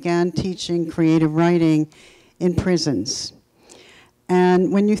when I began teaching creative writing in prisons.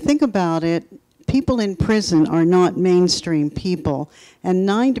 And when you think about it, people in prison are not mainstream people, and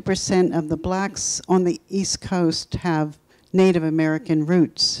 90% of the blacks on the East Coast have Native American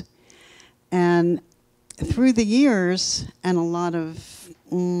roots. And through the years, and a lot of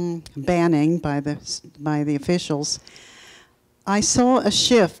banning by the officials, I saw a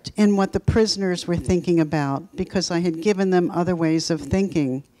shift in what the prisoners were thinking about, because I had given them other ways of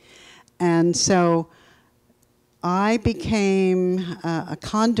thinking. And so I became a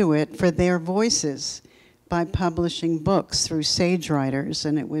conduit for their voices by publishing books through Sage Writers,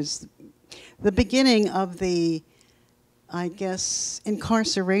 and it was the beginning of the I guess,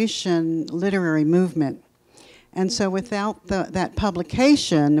 incarceration literary movement. And so without that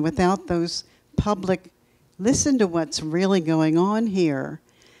publication, without those public, listen to what's really going on here,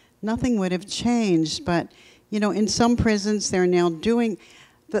 nothing would have changed. But, you know, in some prisons, they're now doing,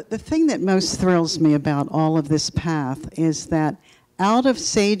 the thing that most thrills me about all of this path is that out of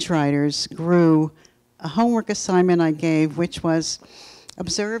Sage Writers grew a homework assignment I gave, which was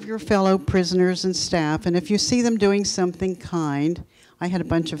observe your fellow prisoners and staff, and if you see them doing something kind, I had a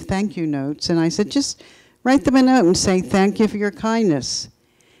bunch of thank you notes, and I said, just write them a note and say, thank you for your kindness.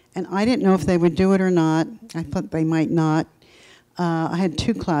 And I didn't know if they would do it or not. I thought they might not. I had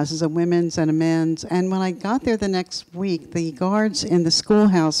 2 classes, a women's and a men's, and when I got there the next week, the guards in the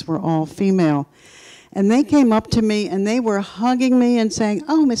schoolhouse were all female. And they came up to me, and they were hugging me and saying,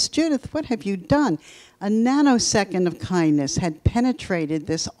 oh, Miss Judith, what have you done? A nanosecond of kindness had penetrated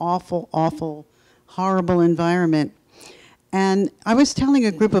this awful, awful, horrible environment. And I was telling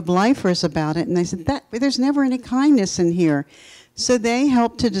a group of lifers about it, and they said, there's never any kindness in here. So they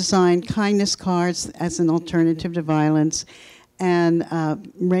helped to design kindness cards as an alternative to violence and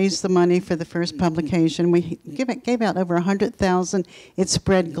raise the money for the first publication. We gave out over 100,000. It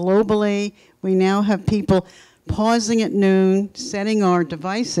spread globally. We now have people pausing at noon, setting our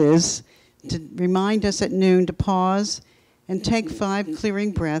devices to remind us at noon to pause and take 5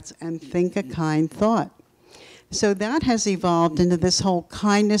 clearing breaths and think a kind thought. So that has evolved into this whole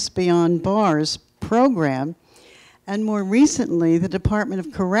Kindness Beyond Bars program. And more recently, the Department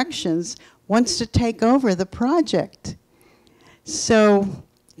of Corrections wants to take over the project. So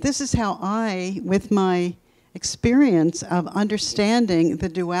this is how I, with my experience of understanding the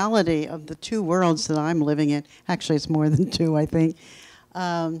duality of the 2 worlds that I'm living in, actually it's more than 2, I think,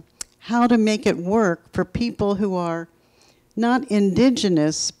 how to make it work for people who are not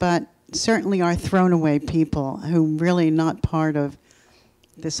indigenous, but certainly are thrown away people who really not part of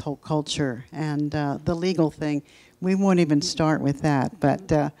this whole culture. And the legal thing, we won't even start with that.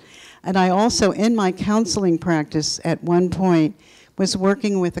 But and I also, in my counseling practice at one point, was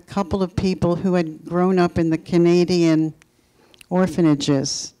working with a couple of people who had grown up in the Canadian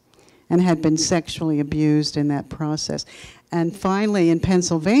orphanages and had been sexually abused in that process. And finally, in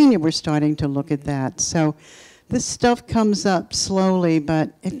Pennsylvania, we're starting to look at that. So this stuff comes up slowly,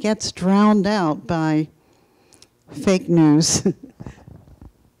 but it gets drowned out by fake news.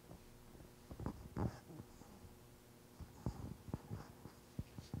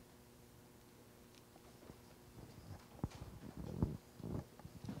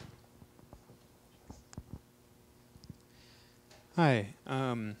 Hi.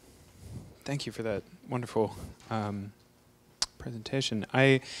 Thank you for that wonderful presentation.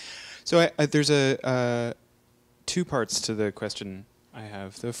 There's 2 parts to the question I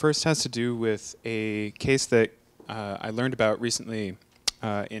have. The first has to do with a case that I learned about recently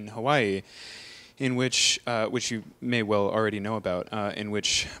in Hawaii, in which you may well already know about, in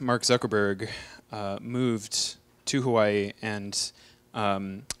which Mark Zuckerberg moved to Hawaii and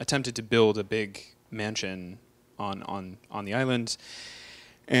attempted to build a big mansion on the island,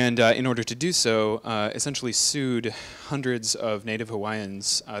 and in order to do so, essentially sued hundreds of Native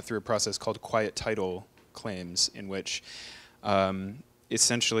Hawaiians through a process called quiet title claims, in which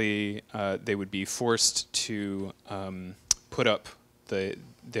essentially they would be forced to put up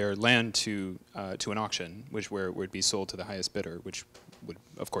their land to an auction, where it would be sold to the highest bidder, which would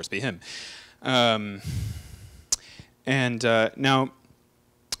of course be him. Now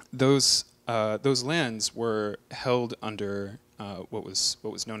those lands were held under what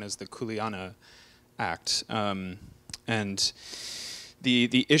was known as the Kuleana Act, and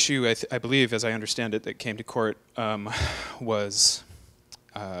the issue, I believe, as I understand it, that came to court was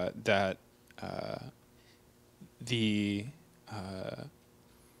that the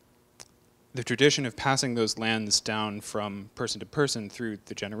tradition of passing those lands down from person to person through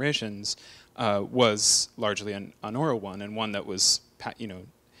the generations was largely an oral one, and one that was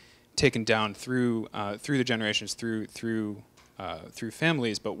taken down through the generations, through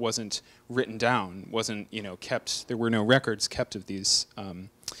families, but wasn't written down, wasn't kept. There were no records kept of these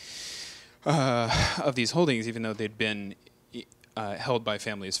holdings, even though they'd been held by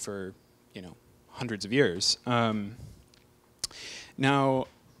families for hundreds of years. Now,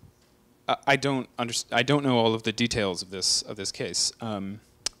 I don't know all of the details of this case,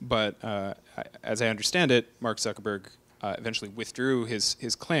 but as I understand it, Mark Zuckerberg eventually withdrew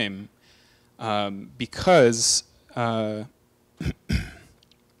his claim because,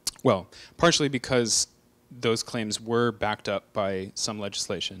 well, partially because those claims were backed up by some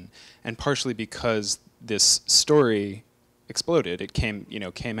legislation, and partially because this story exploded. It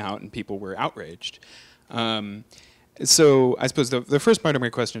came out, and people were outraged. So I suppose the first part of my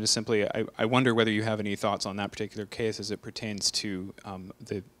question is simply, I wonder whether you have any thoughts on that particular case as it pertains to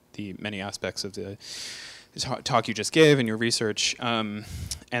the many aspects of the talk you just gave and your research. And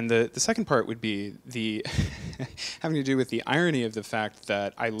the second part would be the having to do with the irony of the fact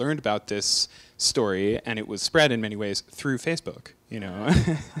that I learned about this story and it was spread in many ways through Facebook, you know.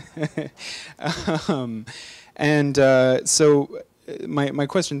 So my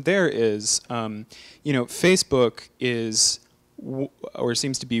question there is, you know, Facebook is or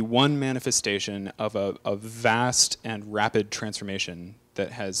seems to be one manifestation of a vast and rapid transformation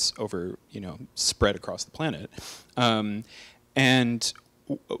that has spread across the planet, and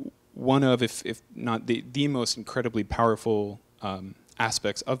one of, if not the most incredibly powerful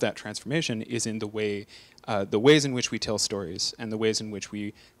aspects of that transformation is in the ways in which we tell stories and the ways in which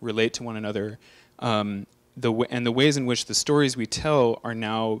we relate to one another, and the ways in which the stories we tell are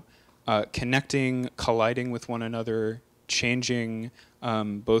now connecting, colliding with one another, changing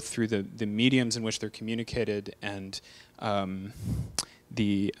both through the mediums in which they're communicated and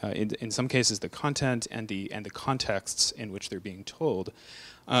in some cases the content and the contexts in which they're being told.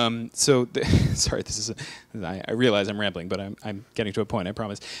 Sorry, I realize I'm rambling, but I'm getting to a point, I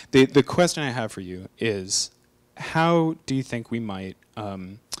promise. The question I have for you is, how do you think we might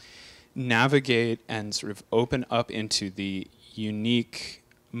navigate and sort of open up into the unique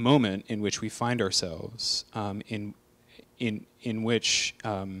moment in which we find ourselves, in which,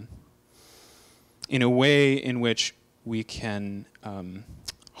 in a way in which we can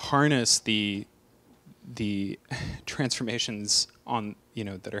harness the transformations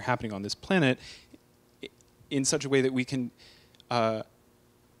that are happening on this planet in such a way that we can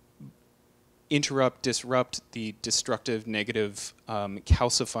disrupt the destructive, negative,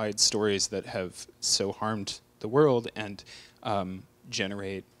 calcified stories that have so harmed the world, and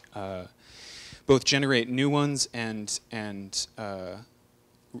both generate new ones and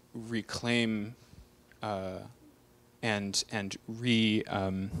reclaim and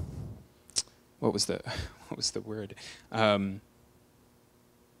what was the word?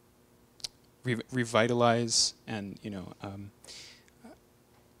 Revitalize and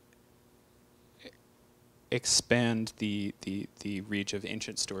expand the reach of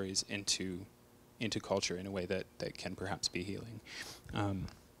ancient stories into culture in a way that can perhaps be healing.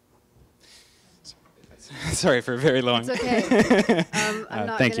 Sorry for a very long. It's okay.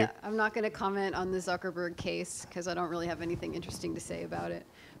 Thank you. I'm not going to comment on the Zuckerberg case because I don't really have anything interesting to say about it.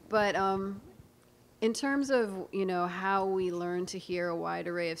 But in terms of how we learn to hear a wide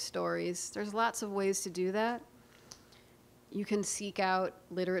array of stories, there's lots of ways to do that. You can seek out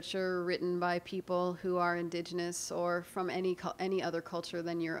literature written by people who are indigenous or from any other culture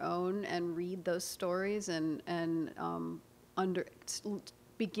than your own, and read those stories and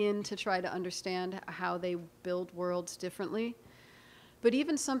begin to try to understand how they build worlds differently. But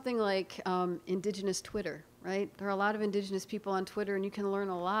even something like indigenous Twitter, right? There are a lot of indigenous people on Twitter, and you can learn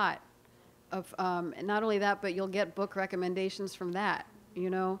a lot of, and not only that, but you'll get book recommendations from that,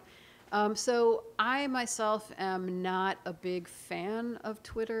 So I myself am not a big fan of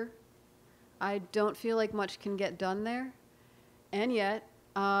Twitter. I don't feel like much can get done there. And yet,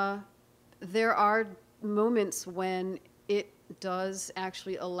 there are moments when it does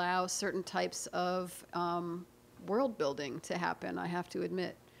actually allow certain types of world building to happen, I have to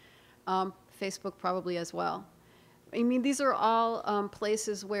admit. Facebook probably as well. I mean, these are all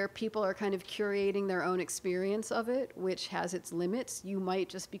places where people are kind of curating their own experience of it, which has its limits. You might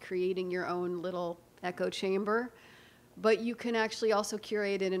just be creating your own little echo chamber, but you can actually also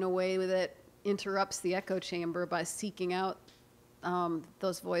curate it in a way that interrupts the echo chamber by seeking out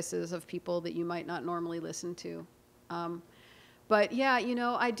those voices of people that you might not normally listen to. But yeah,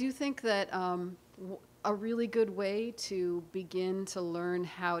 I do think that a really good way to begin to learn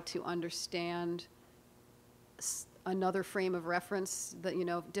how to understand another frame of reference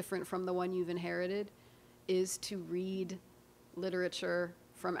that, different from the one you've inherited, is to read literature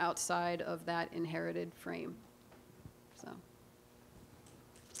from outside of that inherited frame. So,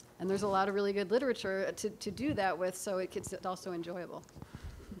 and there's a lot of really good literature to do that with, so it's also enjoyable.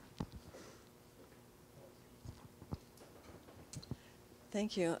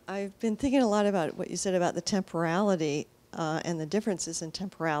 Thank you. I've been thinking a lot about what you said about the temporality and the differences in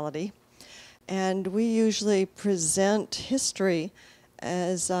temporality. And we usually present history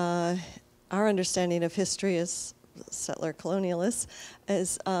as our understanding of history as settler colonialists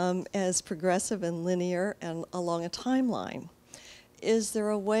as progressive and linear and along a timeline. Is there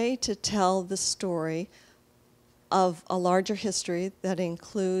a way to tell the story of a larger history that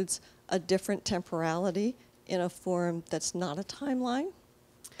includes a different temporality in a form that's not a timeline?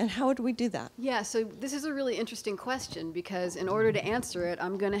 And how would we do that? Yeah, so this is a really interesting question because in order to answer it,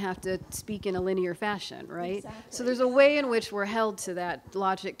 I'm going to have to speak in a linear fashion, right? Exactly. So there's a way in which we're held to that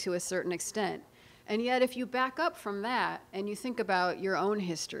logic to a certain extent. And yet if you back up from that and you think about your own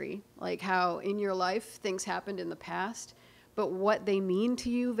history, like how in your life things happened in the past, but what they mean to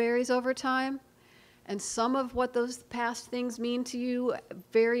you varies over time, and some of what those past things mean to you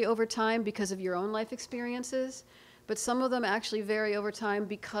vary over time because of your own life experiences, but some of them actually vary over time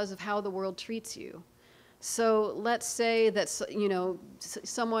because of how the world treats you. So let's say that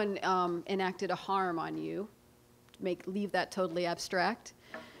someone enacted a harm on you, leave that totally abstract,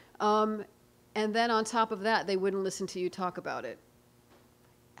 and then on top of that, they wouldn't listen to you talk about it.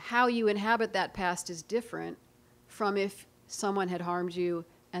 How you inhabit that past is different from if someone had harmed you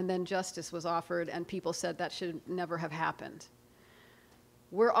and then justice was offered and people said that should never have happened.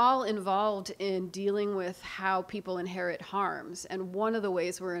 We're all involved in dealing with how people inherit harms, and one of the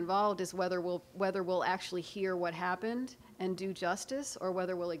ways we're involved is whether we'll actually hear what happened and do justice, or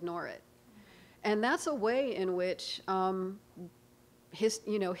whether we'll ignore it. And that's a way in which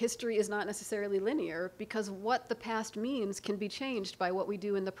history is not necessarily linear, because what the past means can be changed by what we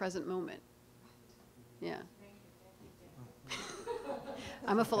do in the present moment. Yeah.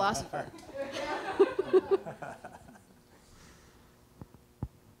 I'm a philosopher.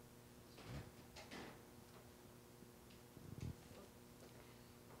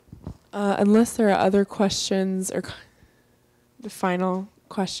 Unless there are other questions or the final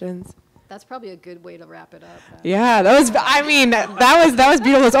questions. That's probably a good way to wrap it up. Yeah, that was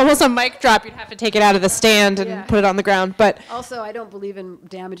beautiful. It's almost a mic drop. You'd have to take it out of the stand and put it on the ground. But also, I don't believe in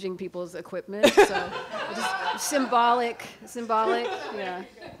damaging people's equipment, so just symbolic, yeah.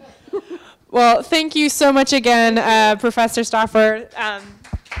 Well, thank you so much again, Professor Stauffer.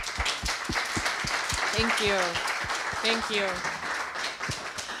 Thank you.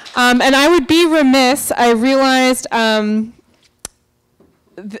 And I would be remiss, I realized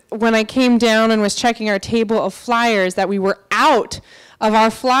when I came down and was checking our table of flyers that we were out of our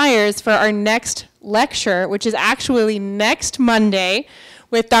flyers for our next lecture, which is actually next Monday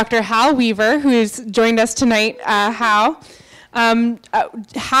with Dr. Hal Weaver, who has joined us tonight. Hal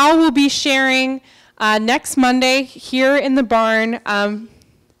will be sharing next Monday here in the barn,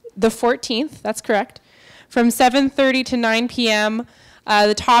 the 14th, that's correct, from 7:30 to 9 p.m.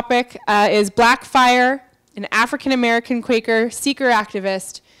 The topic is Black Fire, an African-American Quaker seeker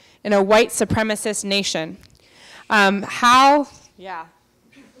activist in a white supremacist nation. Hal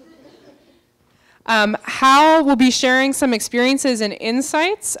will be sharing some experiences and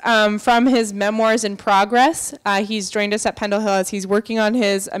insights from his memoirs in progress. He's joined us at Pendle Hill as he's working on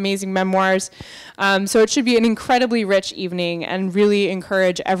his amazing memoirs. So it should be an incredibly rich evening, and really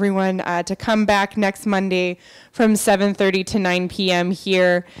encourage everyone to come back next Monday from 7:30 to 9 p.m.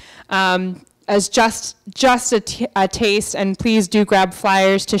 here. As just a taste, and please do grab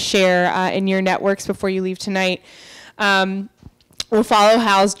flyers to share in your networks before you leave tonight. We'll follow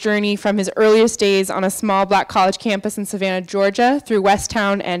Hal's journey from his earliest days on a small black college campus in Savannah, Georgia, through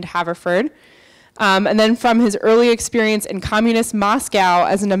Westtown and Haverford. And then from his early experience in communist Moscow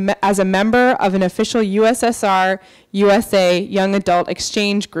as a member of an official USSR-USA young adult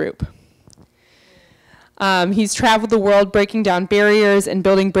exchange group. He's traveled the world breaking down barriers and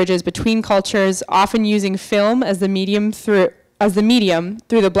building bridges between cultures, often using film as the medium through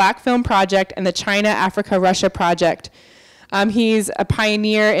the Black Film Project and the China, Africa, Russia Project. He's a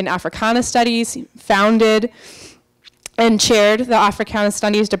pioneer in Africana Studies, founded and chaired the Africana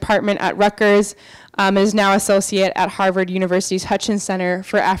Studies Department at Rutgers, is now associate at Harvard University's Hutchins Center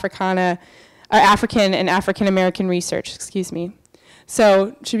for African and African American Research, So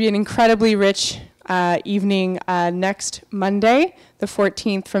it should be an incredibly rich evening next Monday, the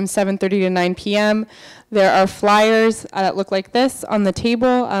 14th, from 7:30 to 9 p.m. There are flyers that look like this on the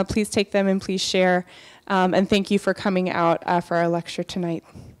table. Please take them and please share. And thank you for coming out for our lecture tonight.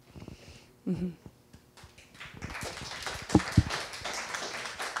 Mm-hmm.